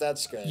that's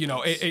good.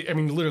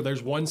 Literally,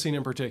 there's one scene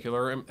in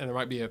particular, and there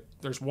might be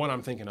there's one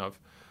I'm thinking of,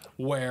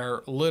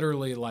 where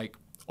literally like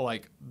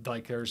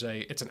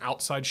it's an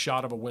outside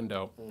shot of a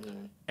window,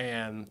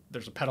 and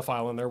there's a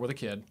pedophile in there with a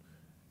kid.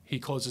 He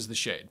closes the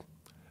shade.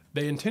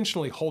 They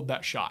intentionally hold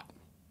that shot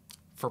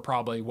for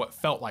probably what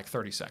felt like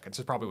 30 seconds.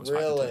 It probably was 5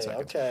 to 10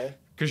 seconds. Okay.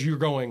 Because you're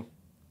going,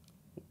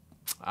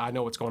 I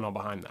know what's going on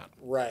behind that.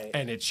 Right.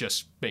 And it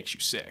just makes you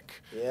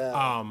sick.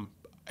 Yeah.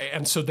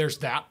 And so there's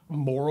that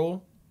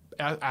moral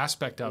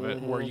aspect of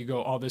it where you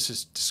go, oh, this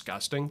is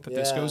disgusting that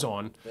this goes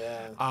on.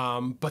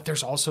 Yeah. But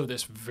there's also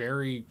this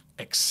very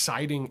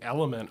exciting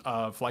element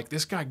of like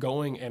this guy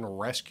going and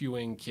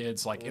rescuing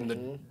kids like in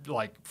the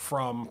like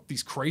from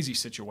these crazy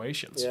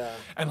situations. Yeah.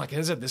 And like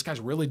I said, this guy's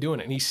really doing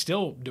it, and he's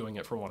still doing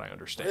it from what I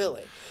understand.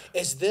 Really?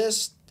 Is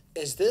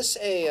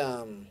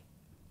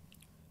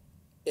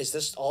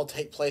this all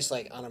take place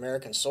like on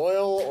American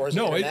soil, or is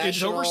it international?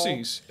 It's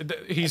overseas.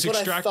 He's That's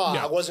what I thought.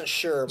 Yeah. I wasn't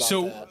sure about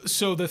that.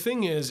 So the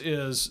thing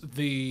is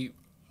the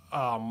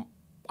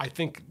I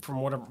think if I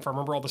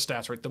remember all the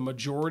stats right, the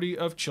majority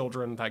of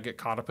children that get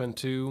caught up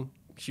into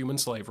human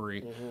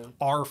slavery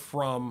are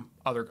from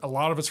a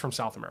lot of it's from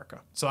South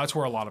America. So that's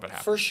where a lot of it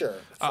happens. For sure.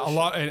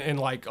 Lot and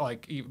like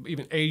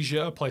even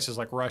Asia, places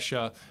like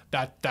Russia,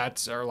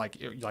 that's or like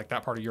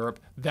that part of Europe,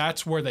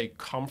 that's where they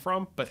come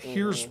from. But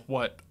here's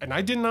what, and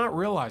I did not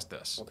realize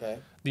this. Okay.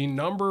 The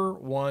number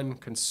one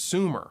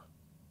consumer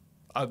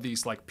of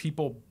these like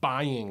people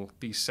buying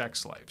these sex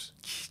slaves,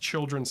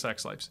 children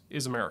sex slaves,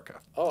 is America.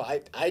 Oh,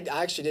 I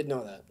actually did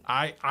know that.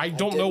 I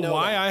don't know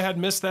why I had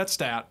missed that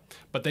stat,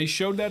 but they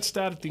showed that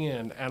stat at the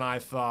end, and I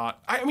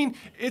thought, I mean,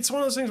 it's one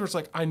of those things where it's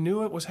like, I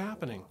knew it was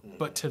happening,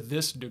 but to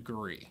this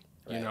degree,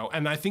 you know,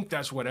 and I think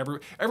that's what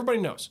everybody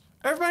knows.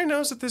 Everybody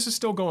knows that this is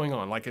still going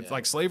on. Like it's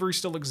like slavery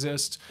still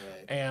exists,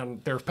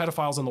 and there are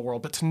pedophiles in the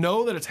world. But to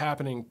know that it's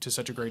happening to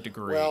such a great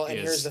degree. Well, and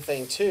here's the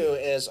thing too: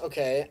 is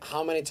okay.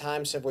 How many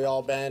times have we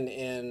all been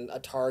in a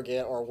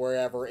Target or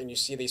wherever, and you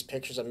see these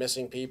pictures of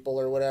missing people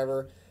or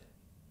whatever?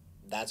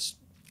 That's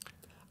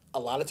a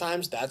lot of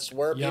times that's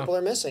where people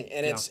are missing,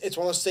 and it's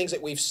one of those things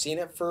that we've seen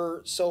it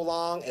for so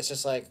long. It's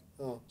just like,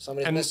 oh,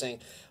 somebody's missing.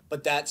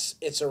 But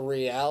it's a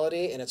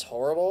reality, and it's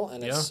horrible,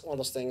 and it's one of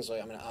those things.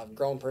 Like, I mean, a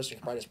grown person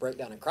can probably just break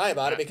down and cry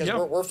about it because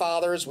we're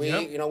fathers. We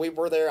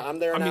were there. I'm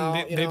there now.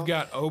 I mean, they've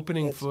got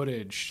opening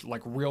footage,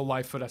 like real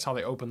life footage. That's how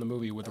they open the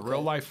movie with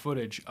real life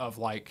footage of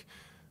like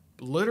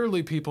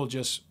literally people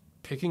just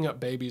picking up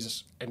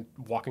babies and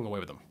walking away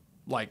with them.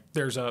 Like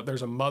there's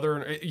a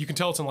mother. You can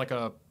tell it's in like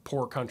a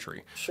poor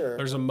country. Sure.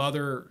 There's a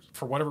mother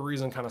for whatever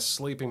reason, kind of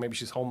sleeping. Maybe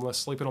she's homeless,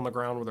 sleeping on the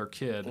ground with her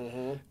kid,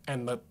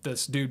 and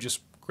this dude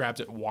just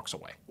grabs it and walks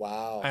away.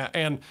 Wow.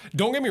 And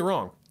don't get me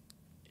wrong,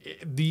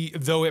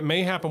 though it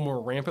may happen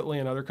more rampantly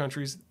in other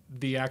countries,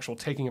 the actual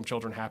taking of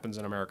children happens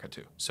in America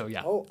too. So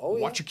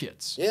watch your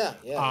kids. Yeah.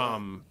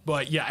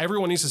 But yeah,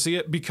 everyone needs to see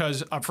it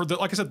because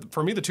like I said,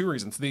 for me, the two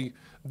reasons: the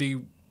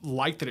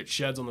light that it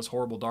sheds on this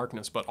horrible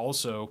darkness, but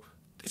also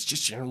it's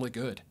just generally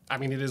good. I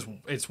mean,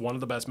 it's one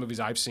of the best movies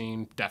I've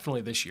seen,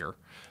 definitely this year.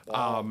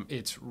 Wow.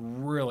 It's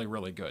really,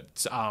 really good.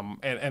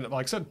 And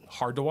like I said,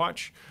 hard to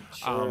watch.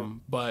 Sure.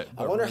 But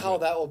I wonder really how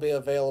that will be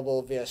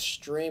available via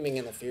streaming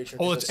in the future.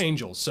 Well, it's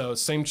Angels, so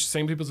same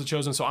people as The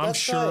Chosen. So I'm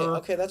sure. Right.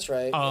 Okay, that's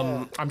right.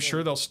 I'm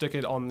sure they'll stick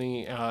it on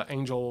the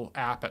Angel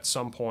app at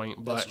some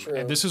point. But That's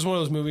true. This is one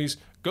of those movies.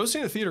 Go see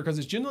it in the theater because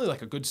it's generally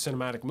like a good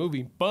cinematic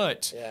movie,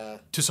 but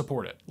to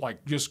support it,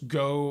 like just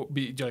go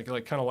be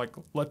like kind of like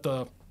let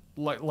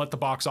the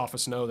box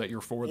office know that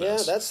you're for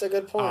this. Yeah, that's a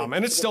good point.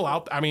 And it's still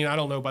out. I mean, I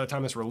don't know by the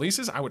time this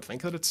releases. I would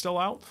think that it's still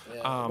out.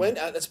 Yeah. When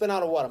it's been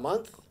out a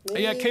month?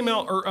 Maybe? Yeah, it came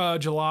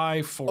out July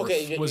 4th.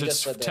 Okay, was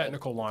its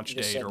technical launch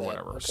date or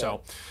whatever. Okay.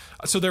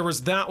 So there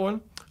was that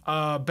one.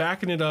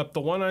 Backing it up,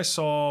 the one I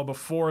saw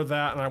before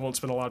that, and I won't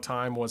spend a lot of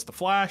time, was The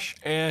Flash,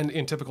 and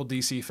in typical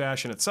DC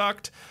fashion, it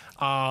sucked.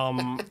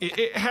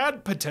 It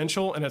had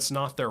potential, and it's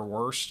not their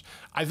worst.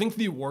 I think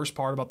the worst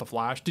part about The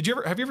Flash,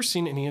 have you ever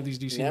seen any of these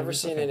DC movies? Never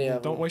seen any of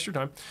them. Don't waste your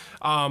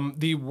time.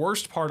 The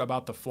worst part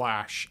about The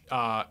Flash,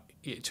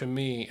 to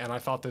me, and I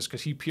thought this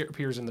because he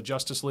appears in the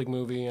Justice League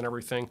movie and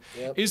everything,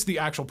 is the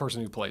actual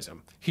person who plays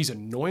him. He's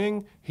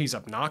annoying, he's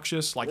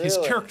obnoxious, like his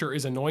character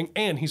is annoying,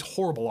 and he's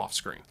horrible off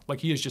screen. Like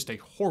he is just a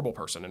horrible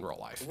person in real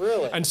life.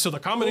 Really? And so the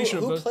combination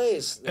who of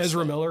plays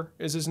Ezra Miller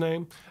is his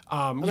name.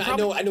 I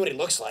know what he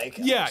looks like.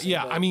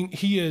 Yeah. I mean,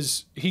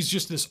 he's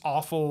just this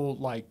awful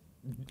like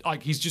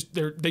he's just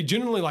they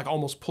genuinely like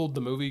almost pulled the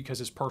movie because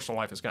his personal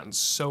life has gotten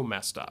so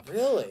messed up.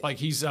 Really? Like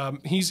he's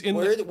in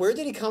where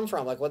did he come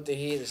from? Like what did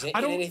he is he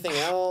in anything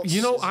else?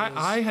 You know,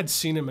 I had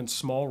seen him in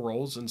small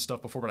roles and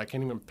stuff before, but I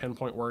can't even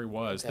pinpoint where he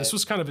was. Okay. This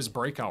was kind of his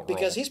breakout role.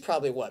 Because he's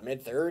probably what,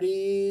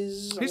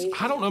 mid-30s?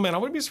 I don't know, man. I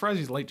wouldn't be surprised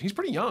he's late. He's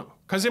pretty young.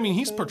 Because I mean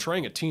he's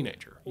portraying a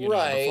teenager. You know,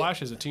 The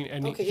Flash is a teen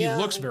and he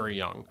looks very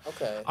young.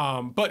 Okay.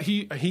 But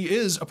he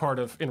is a part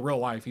of, in real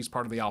life, he's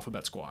part of the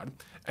Alphabet Squad.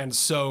 And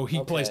so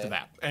he plays to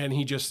that. And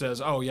he just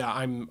says, oh yeah,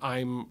 I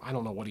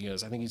don't know what he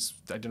is. I think he's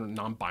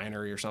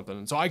non-binary or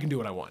something. So I can do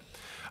what I want.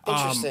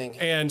 Interesting.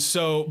 And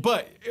so,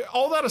 but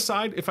all that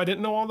aside, if I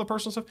didn't know all the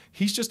personal stuff,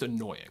 he's just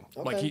annoying.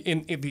 Okay.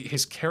 Like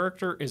his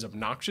character is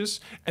obnoxious,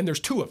 and there's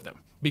two of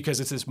them. because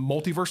it's this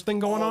multiverse thing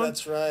going on.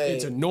 That's right.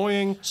 It's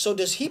annoying. So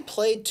does he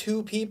play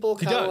two people?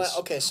 He does.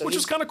 Okay, so which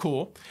is kind of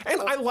cool.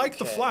 And I like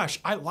the Flash.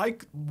 I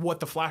like what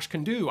the Flash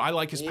can do. I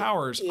like his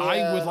powers. Yeah.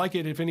 I would like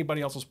it if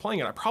anybody else was playing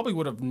it. I probably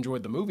would have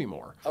enjoyed the movie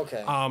more.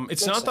 Okay.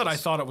 It's not that I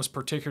thought it was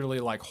particularly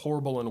like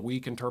horrible and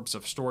weak in terms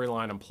of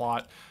storyline and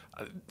plot.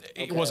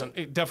 It wasn't.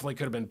 It definitely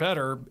could have been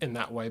better in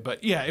that way.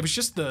 But yeah, it was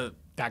just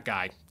that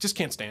guy. Just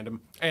can't stand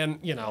him. And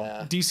you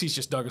know, DC's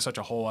just dug such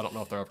a hole. I don't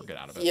know if they'll ever get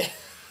out of it. Yeah.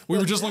 We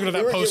were just looking at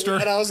that poster,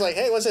 and I was like,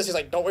 "Hey, what's this?" He's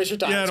like, "Don't waste your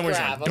time." Yeah, don't waste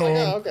your time. I was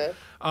like,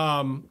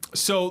 "Oh, okay."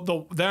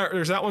 So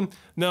there's that one.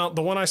 Now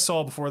the one I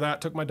saw before that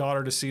took my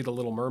daughter to see The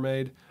Little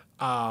Mermaid.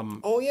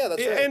 Oh yeah,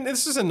 that's right. And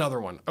this is another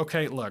one.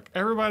 Okay, look,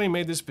 everybody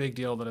made this big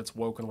deal that it's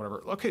woke and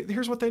whatever. Okay,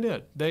 here's what they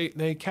did.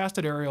 They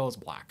casted Ariel as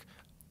black.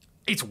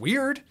 It's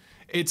weird.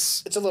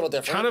 It's a little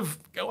different. Kind of,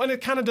 and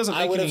it kind of doesn't.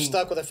 I would have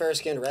stuck with a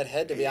fair-skinned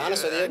redhead, to be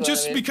honest with you.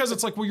 Just because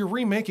it's like, well, you're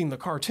remaking the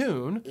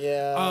cartoon.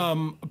 Yeah.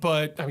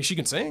 But I mean, she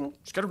can sing.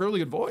 She's got a really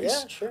good voice.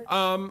 Yeah, sure.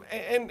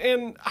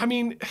 And I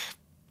mean,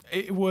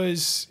 it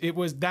was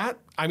that.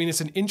 I mean,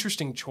 it's an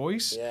interesting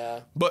choice.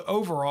 Yeah. But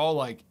overall,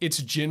 like, it's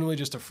generally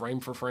just a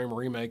frame-for-frame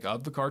remake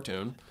of the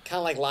cartoon. Kind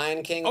of like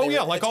Lion King. Oh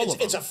yeah, like all of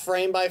them. It's a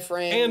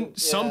frame-by-frame. And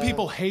some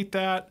people hate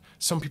that.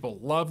 Some people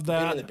love that.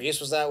 Beauty and the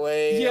Beast was that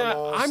way. Yeah,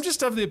 almost. I'm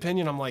just of the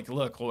opinion. I'm like,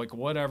 look, like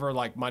whatever.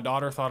 Like my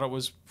daughter thought it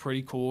was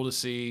pretty cool to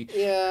see.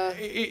 Yeah.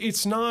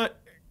 It's not.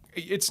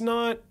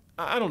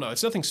 I don't know.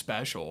 It's nothing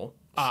special.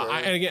 Sure.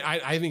 And again,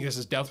 I think this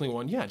is definitely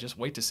one. Yeah, just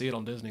wait to see it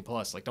on Disney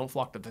Plus. Like, don't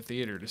flock to the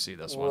theater to see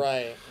this one.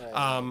 Right.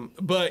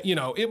 But you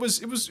know, it was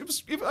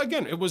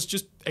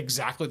just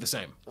exactly the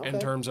same in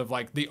terms of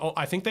like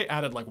I think they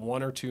added like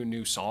 1 or 2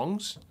 new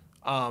songs.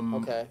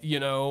 You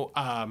know,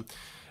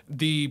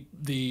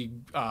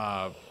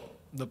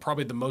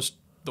 probably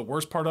the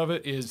worst part of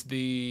it is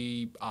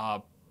the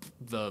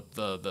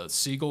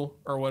seagull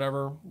or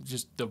whatever.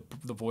 Just the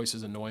voice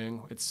is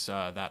annoying. It's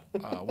that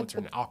what's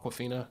her name?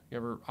 Aquafina. You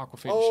ever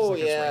Aquafina? Oh,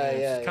 she's like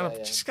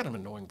yeah. She's got an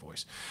annoying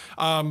voice.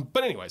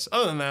 But anyways,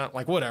 other than that,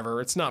 like whatever.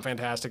 It's not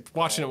fantastic.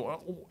 Watching it,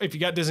 if you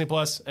got Disney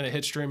Plus and it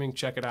hits streaming,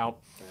 check it out.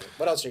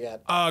 What else you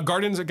got?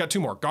 Guardians. I got 2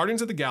 more.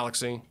 Guardians of the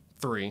Galaxy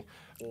 3.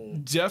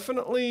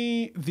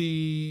 Definitely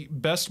the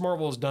best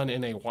Marvel has done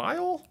in a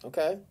while.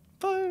 Okay.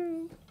 But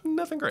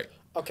nothing great.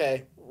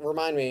 Okay,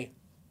 remind me.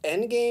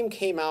 Endgame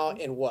came out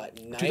in what?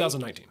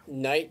 2019.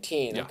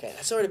 19. Yeah. Okay,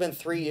 that's already been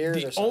 3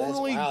 years or so.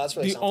 That's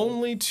really something.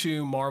 Only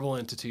 2 Marvel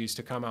entities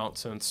to come out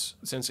since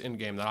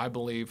Endgame that I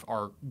believe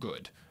are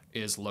good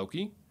is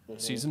Loki,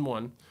 season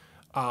 1.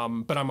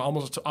 But I'm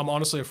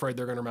honestly afraid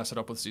they're going to mess it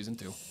up with season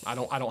 2. I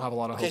don't have a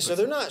lot of hope. Okay, so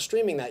they're not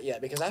streaming that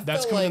yet because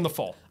that's coming in the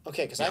fall.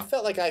 Okay, because I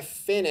felt like I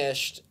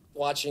finished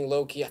watching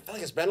Loki. I felt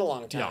like it's been a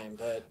long time. Yeah.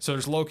 But so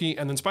there's Loki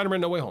and then Spider-Man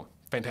No Way Home.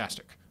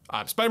 Fantastic.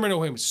 Spider-Man No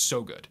Way Home is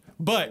so good.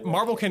 But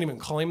Marvel can't even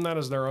claim that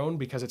as their own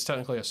because it's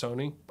technically a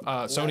Sony.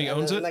 Sony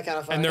owns it,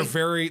 and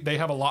they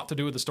have a lot to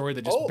do with the story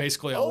that just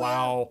basically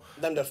allow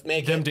them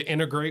to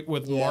integrate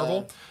with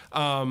Marvel.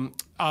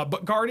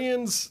 But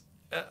Guardians,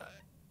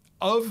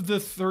 of the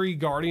 3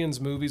 Guardians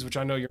movies, which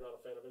I know you're not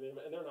a fan of any, and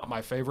they're not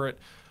my favorite.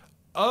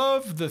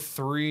 Of the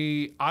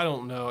 3, I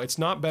don't know. It's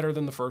not better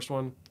than the first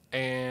one,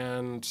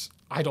 and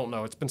I don't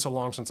know. It's been so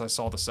long since I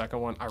saw the second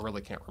one, I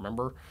really can't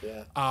remember.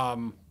 Yeah.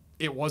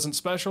 It wasn't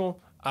special.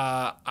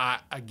 I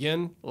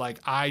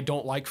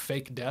don't like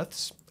fake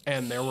deaths,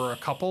 and there were a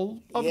couple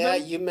of them. Yeah,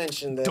 you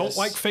mentioned this. Don't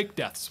like fake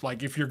deaths.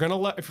 Like if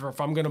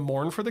I'm gonna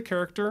mourn for the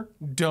character,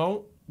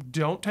 don't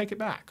take it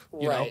back.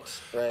 You know?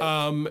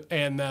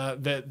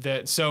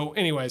 Right. So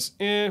anyways,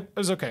 it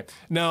was okay.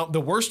 Now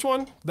the worst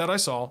one that I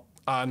saw,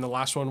 and the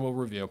last one we'll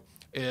review,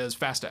 is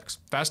Fast X.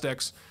 Fast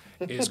X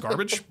is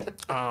garbage.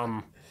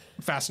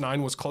 Fast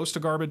 9 was close to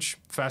garbage.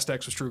 Fast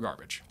X was true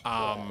garbage.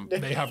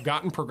 They have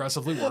gotten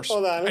progressively worse.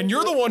 Hold on. And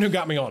you're the one who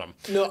got me on them.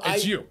 No,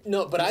 it's you.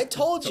 No, but I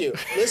told you.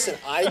 Listen,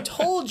 I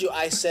told you.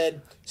 I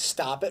said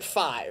stop at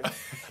 5.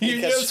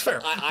 That's fair.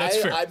 That's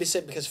fair. I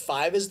said because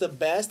 5 is the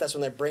best. That's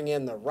when they bring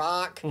in The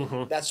Rock.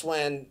 That's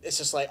when it's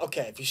just like,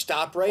 okay, if you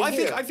stop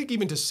here. I think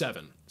even to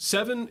 7.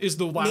 7 is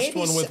the last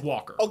one with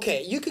Walker.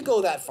 Okay, you could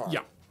go that far. Yeah.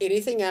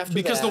 Anything after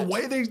because that.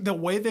 the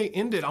way they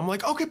ended, I'm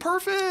like, okay,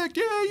 perfect.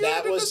 Yeah.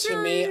 That was to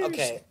me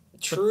okay.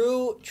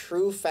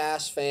 True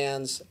Fast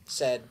fans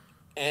said,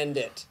 end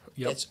it.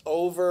 Yep. It's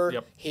over.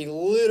 Yep. He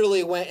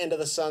literally went into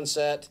the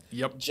sunset.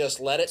 Yep. Just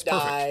let it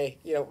die.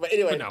 Perfect. You know. But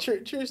anyway,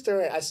 true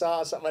story. I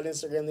saw something on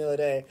Instagram the other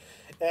day.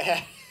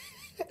 It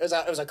was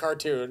a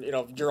cartoon,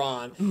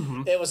 drawn.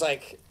 Mm-hmm. It was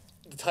like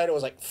the title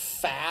was like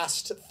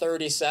Fast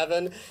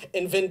 37,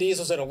 and Vin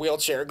Diesel's in a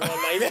wheelchair going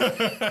like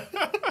that.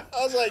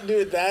 I was like,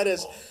 dude, that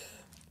is.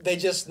 They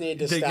just need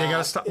to stop. They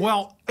gotta stop.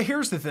 Well,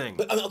 here's the thing.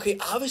 But, okay,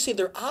 obviously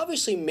they're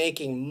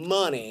making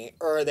money,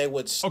 or they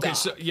would stop. Okay,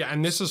 so yeah,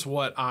 and this is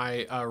what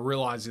I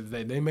realized the other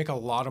day. They make a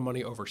lot of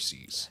money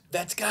overseas.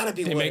 That's gotta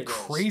be. They make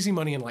crazy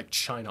money in like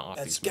China off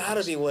That's these movies.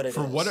 Gotta be what it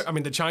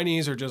is. The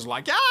Chinese are just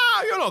like,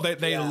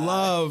 they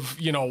love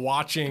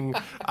watching.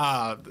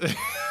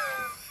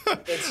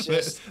 It's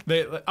just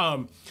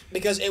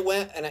because it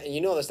went, and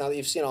you know this now that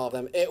you've seen all of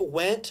them. It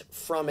went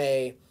from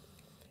an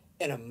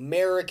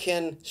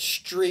American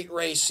street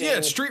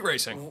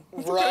racing,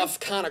 rough,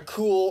 kind of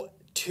cool,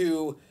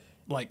 to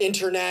like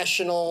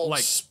international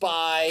like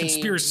spy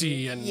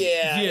conspiracy and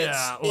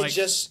it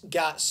just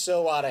got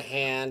so out of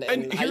hand.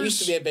 And I used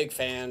to be a big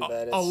fan,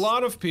 but a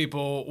lot of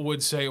people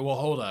would say, well,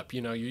 hold up,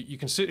 you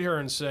can sit here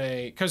and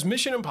say, because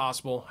Mission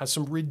Impossible has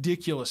some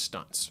ridiculous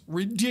stunts,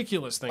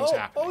 ridiculous things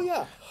happening. Oh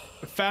yeah.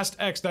 Fast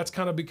X, that's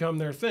kind of become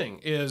their thing,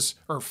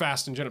 or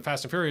Fast and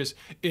Furious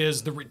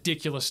is the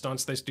ridiculous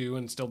stunts they do,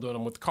 and still doing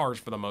them with cars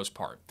for the most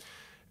part.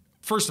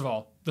 First of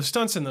all, the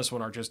stunts in this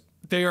one are just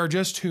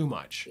too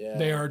much. Yeah.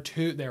 They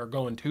are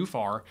going too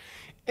far.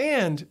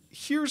 And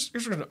here's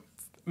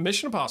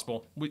Mission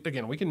Impossible. We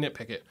can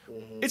nitpick it.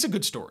 Mm-hmm. It's a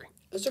good story.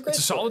 It's a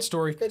solid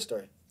story. Great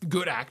story.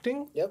 Good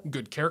acting. Yep.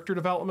 Good character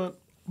development.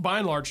 By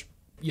and large,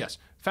 yes.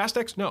 Fast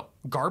X, no.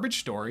 Garbage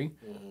story.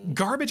 Mm-hmm.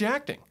 Garbage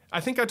acting. I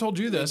think I told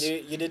you this.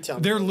 You did tell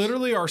me. There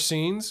literally are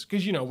scenes,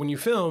 because when you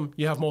film,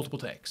 you have multiple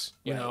takes.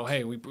 You know,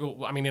 hey,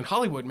 in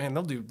Hollywood, man,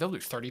 they'll do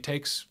 30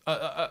 takes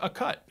a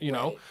cut.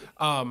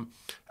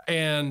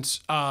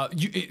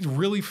 It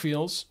really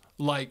feels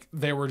like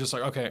they were just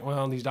like, okay,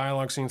 well, these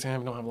dialogue scenes, we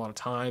don't have a lot of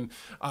time.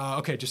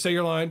 Okay, just say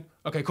your line.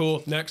 Okay,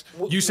 cool. Next,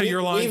 you say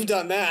your line. We've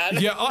done that.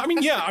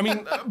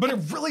 But it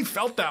really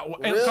felt that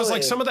way because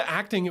like some of the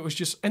acting, it was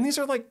just, and these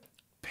are like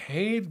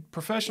paid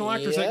professional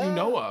actors that you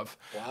know of.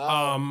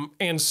 Wow.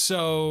 And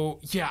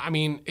so,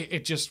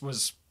 it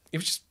was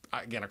just,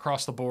 again,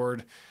 across the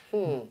board.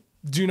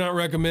 Do not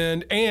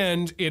recommend.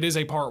 And it is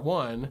a part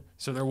 1.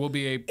 So there will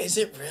be a. Is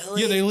it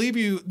really? Yeah, they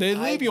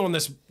leave you on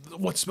this,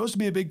 what's supposed to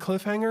be a big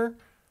cliffhanger.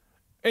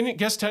 And I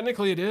guess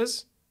technically it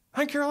is.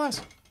 I care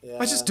less. Yeah.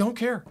 I just don't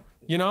care.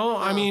 When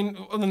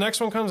the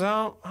next one comes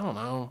out, I don't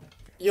know.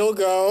 You'll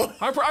go.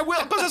 I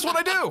will, because that's what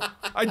I do.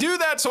 I do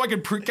that so I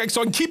can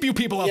keep you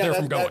people out there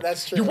from going.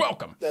 That's true. You're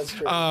welcome. That's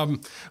true.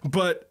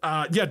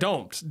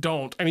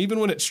 Don't. And even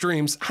when it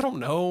streams, I don't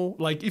know.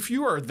 Like, if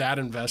you are that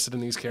invested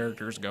in these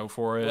characters, go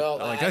for it. Well,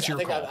 that's your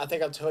call. I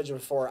think I've told you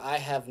before. I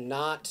have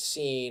not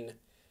seen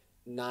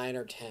 9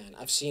 or 10.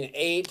 I've seen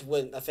 8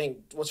 when I think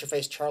what's her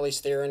face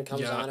Charlize Theron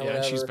comes on or whatever.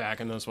 Yeah, she's back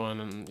in this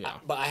one, and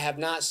but I have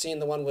not seen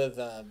the one with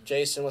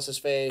Jason. What's his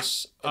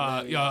face?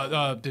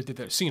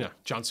 Cena.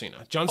 John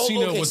Cena.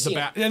 Cena was the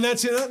bad, and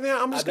that's it.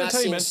 Yeah, I'm just gonna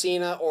tell you, man. I've not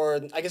seen Cena,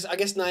 or I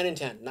guess 9 and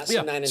 10. Not seen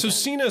 9 and 10. So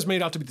Cena is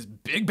made out to be this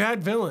big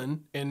bad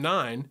villain in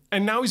 9,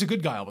 and now he's a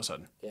good guy all of a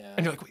sudden. Yeah.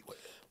 And you're like, wait.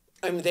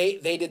 I mean, they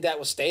did that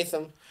with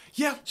Statham.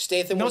 Yeah.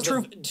 Statham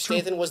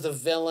was the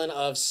villain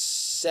of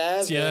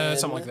 7. Yeah,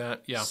 something like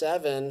that. Yeah.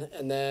 7,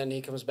 and then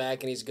he comes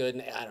back and he's good.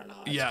 And I don't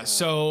know. Yeah.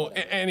 So,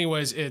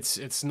 anyways,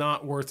 it's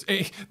not worth.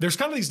 There's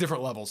kind of these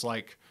different levels.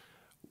 Like,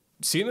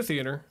 see it in the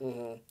theater.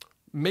 Mm-hmm.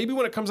 Maybe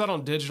when it comes out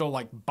on digital,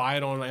 like buy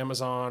it on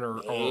Amazon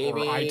or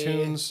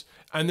iTunes.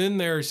 And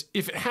then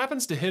if it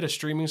happens to hit a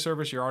streaming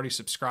service you're already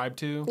subscribed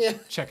to,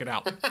 check it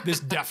out. This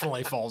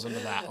definitely falls into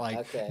that.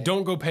 Like,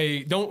 don't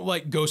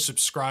go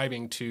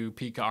subscribing to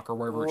Peacock or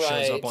wherever it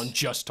shows up on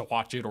just to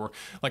watch it, or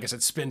like I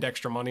said, spend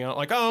extra money on it.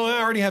 Like, oh,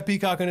 I already have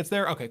Peacock and it's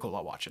there. Okay, cool,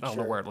 I'll watch it. I don't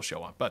know where it'll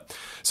show up, but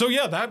so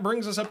that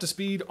brings us up to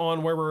speed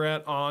on where we're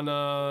at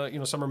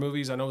on summer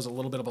movies. I know it was a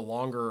little bit of a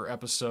longer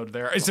episode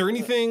there. Is there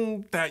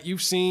anything that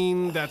you've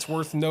seen that's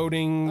worth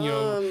noting?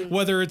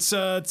 Whether it's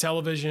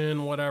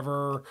television,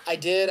 whatever. I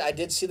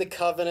did see The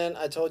Covenant.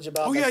 I told you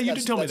about. Oh yeah, you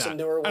did tell me that.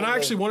 And I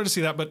actually wanted to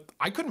see that, but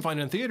I couldn't find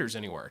it in theaters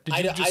anywhere. Did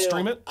you just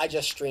stream it? I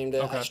just streamed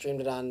it. Okay. I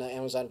streamed it on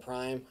Amazon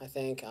Prime, I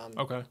think.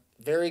 Okay.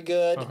 Very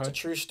good. Okay. It's a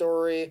true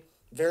story.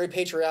 Very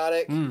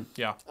patriotic.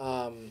 Yeah.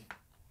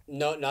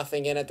 No,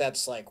 nothing in it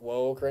that's like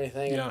woke or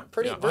anything. Yeah.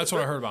 That's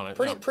what I heard about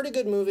it. Pretty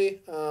good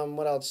movie.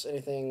 What else?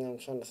 Anything? I'm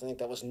trying to think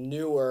that was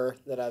newer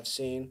that I've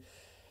seen.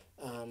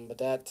 But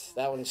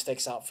that one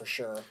sticks out for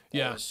sure.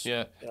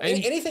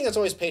 Anything that's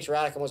always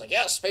patriotic, I'm always like,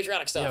 yes,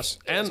 patriotic stuff. Yes,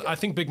 and I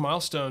think big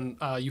milestone.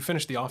 You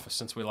finished The Office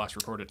since we last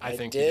recorded. I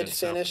think you did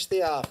finish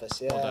The Office.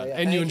 Yeah, well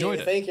and you enjoyed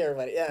it. Thank you,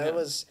 everybody. Yeah, it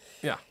was.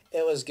 Yeah,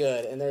 it was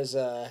good. And there's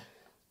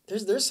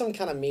some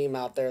kind of meme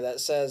out there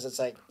that says it's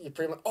like you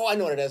pretty much. Oh, I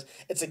know what it is.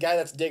 It's a guy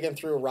that's digging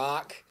through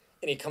rock.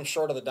 And he comes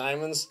short of the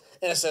diamonds,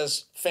 and it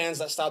says fans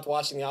that stopped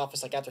watching The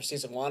Office like after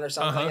season 1 or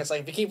something. It's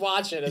like if you keep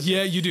watching it,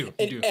 you do.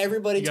 And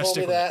everybody told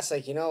me that. It's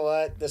like, you know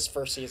what, this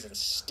first season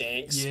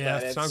stinks. Yeah,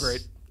 it's not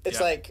great.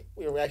 It's like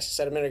we actually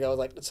said a minute ago.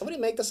 Like, did somebody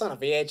make this on a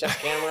VHS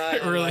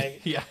camera?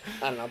 Really? Like,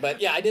 I don't know, but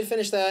yeah, I did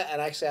finish that,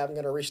 and actually I'm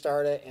gonna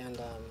restart it, and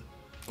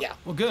yeah.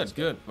 Well,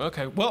 good.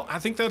 Okay. Well, I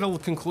think that'll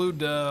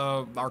conclude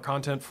our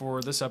content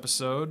for this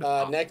episode.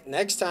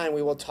 Next time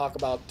we will talk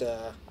about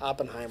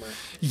Oppenheimer.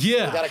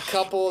 Yeah. We got a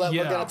couple that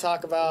we're gonna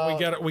talk about.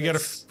 We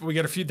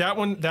got a few. That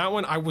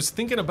one. I was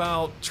thinking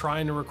about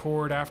trying to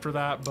record after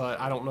that, but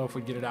I don't know if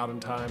we get it out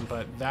in time.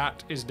 But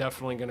that is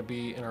definitely going to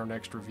be in our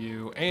next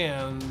review.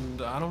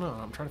 And I don't know.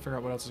 I'm trying to figure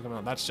out what else is going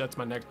on. That's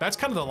my next. That's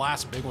kind of the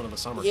last big one of the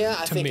summer. Yeah,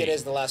 I think it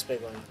is the last big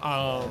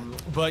one.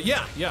 But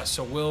yeah.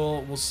 So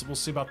we'll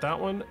see about that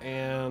one.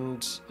 And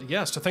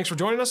yeah, so thanks for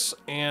joining us,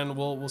 and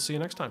we'll see you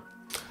next time.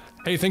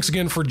 Hey, thanks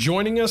again for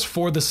joining us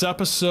for this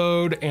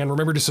episode. And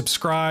remember to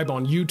subscribe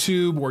on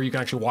YouTube, where you can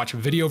actually watch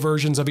video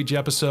versions of each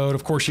episode.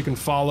 Of course, you can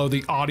follow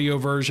the audio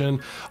version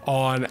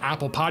on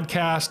Apple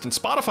Podcast, and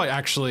Spotify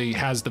actually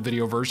has the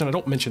video version. I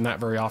don't mention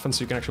that very often,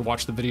 so you can actually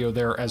watch the video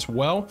there as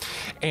well.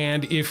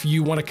 And if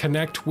you want to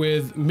connect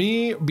with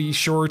me, be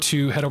sure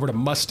to head over to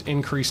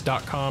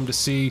mustincrease.com to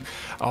see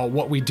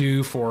what we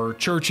do for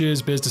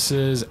churches,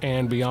 businesses,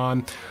 and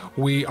beyond.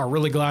 We are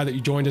really glad that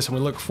you joined us, and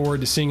we look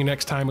forward to seeing you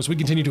next time as we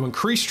continue to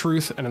increase truth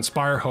and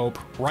inspire hope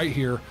right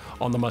here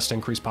on the Must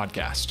Increase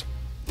podcast.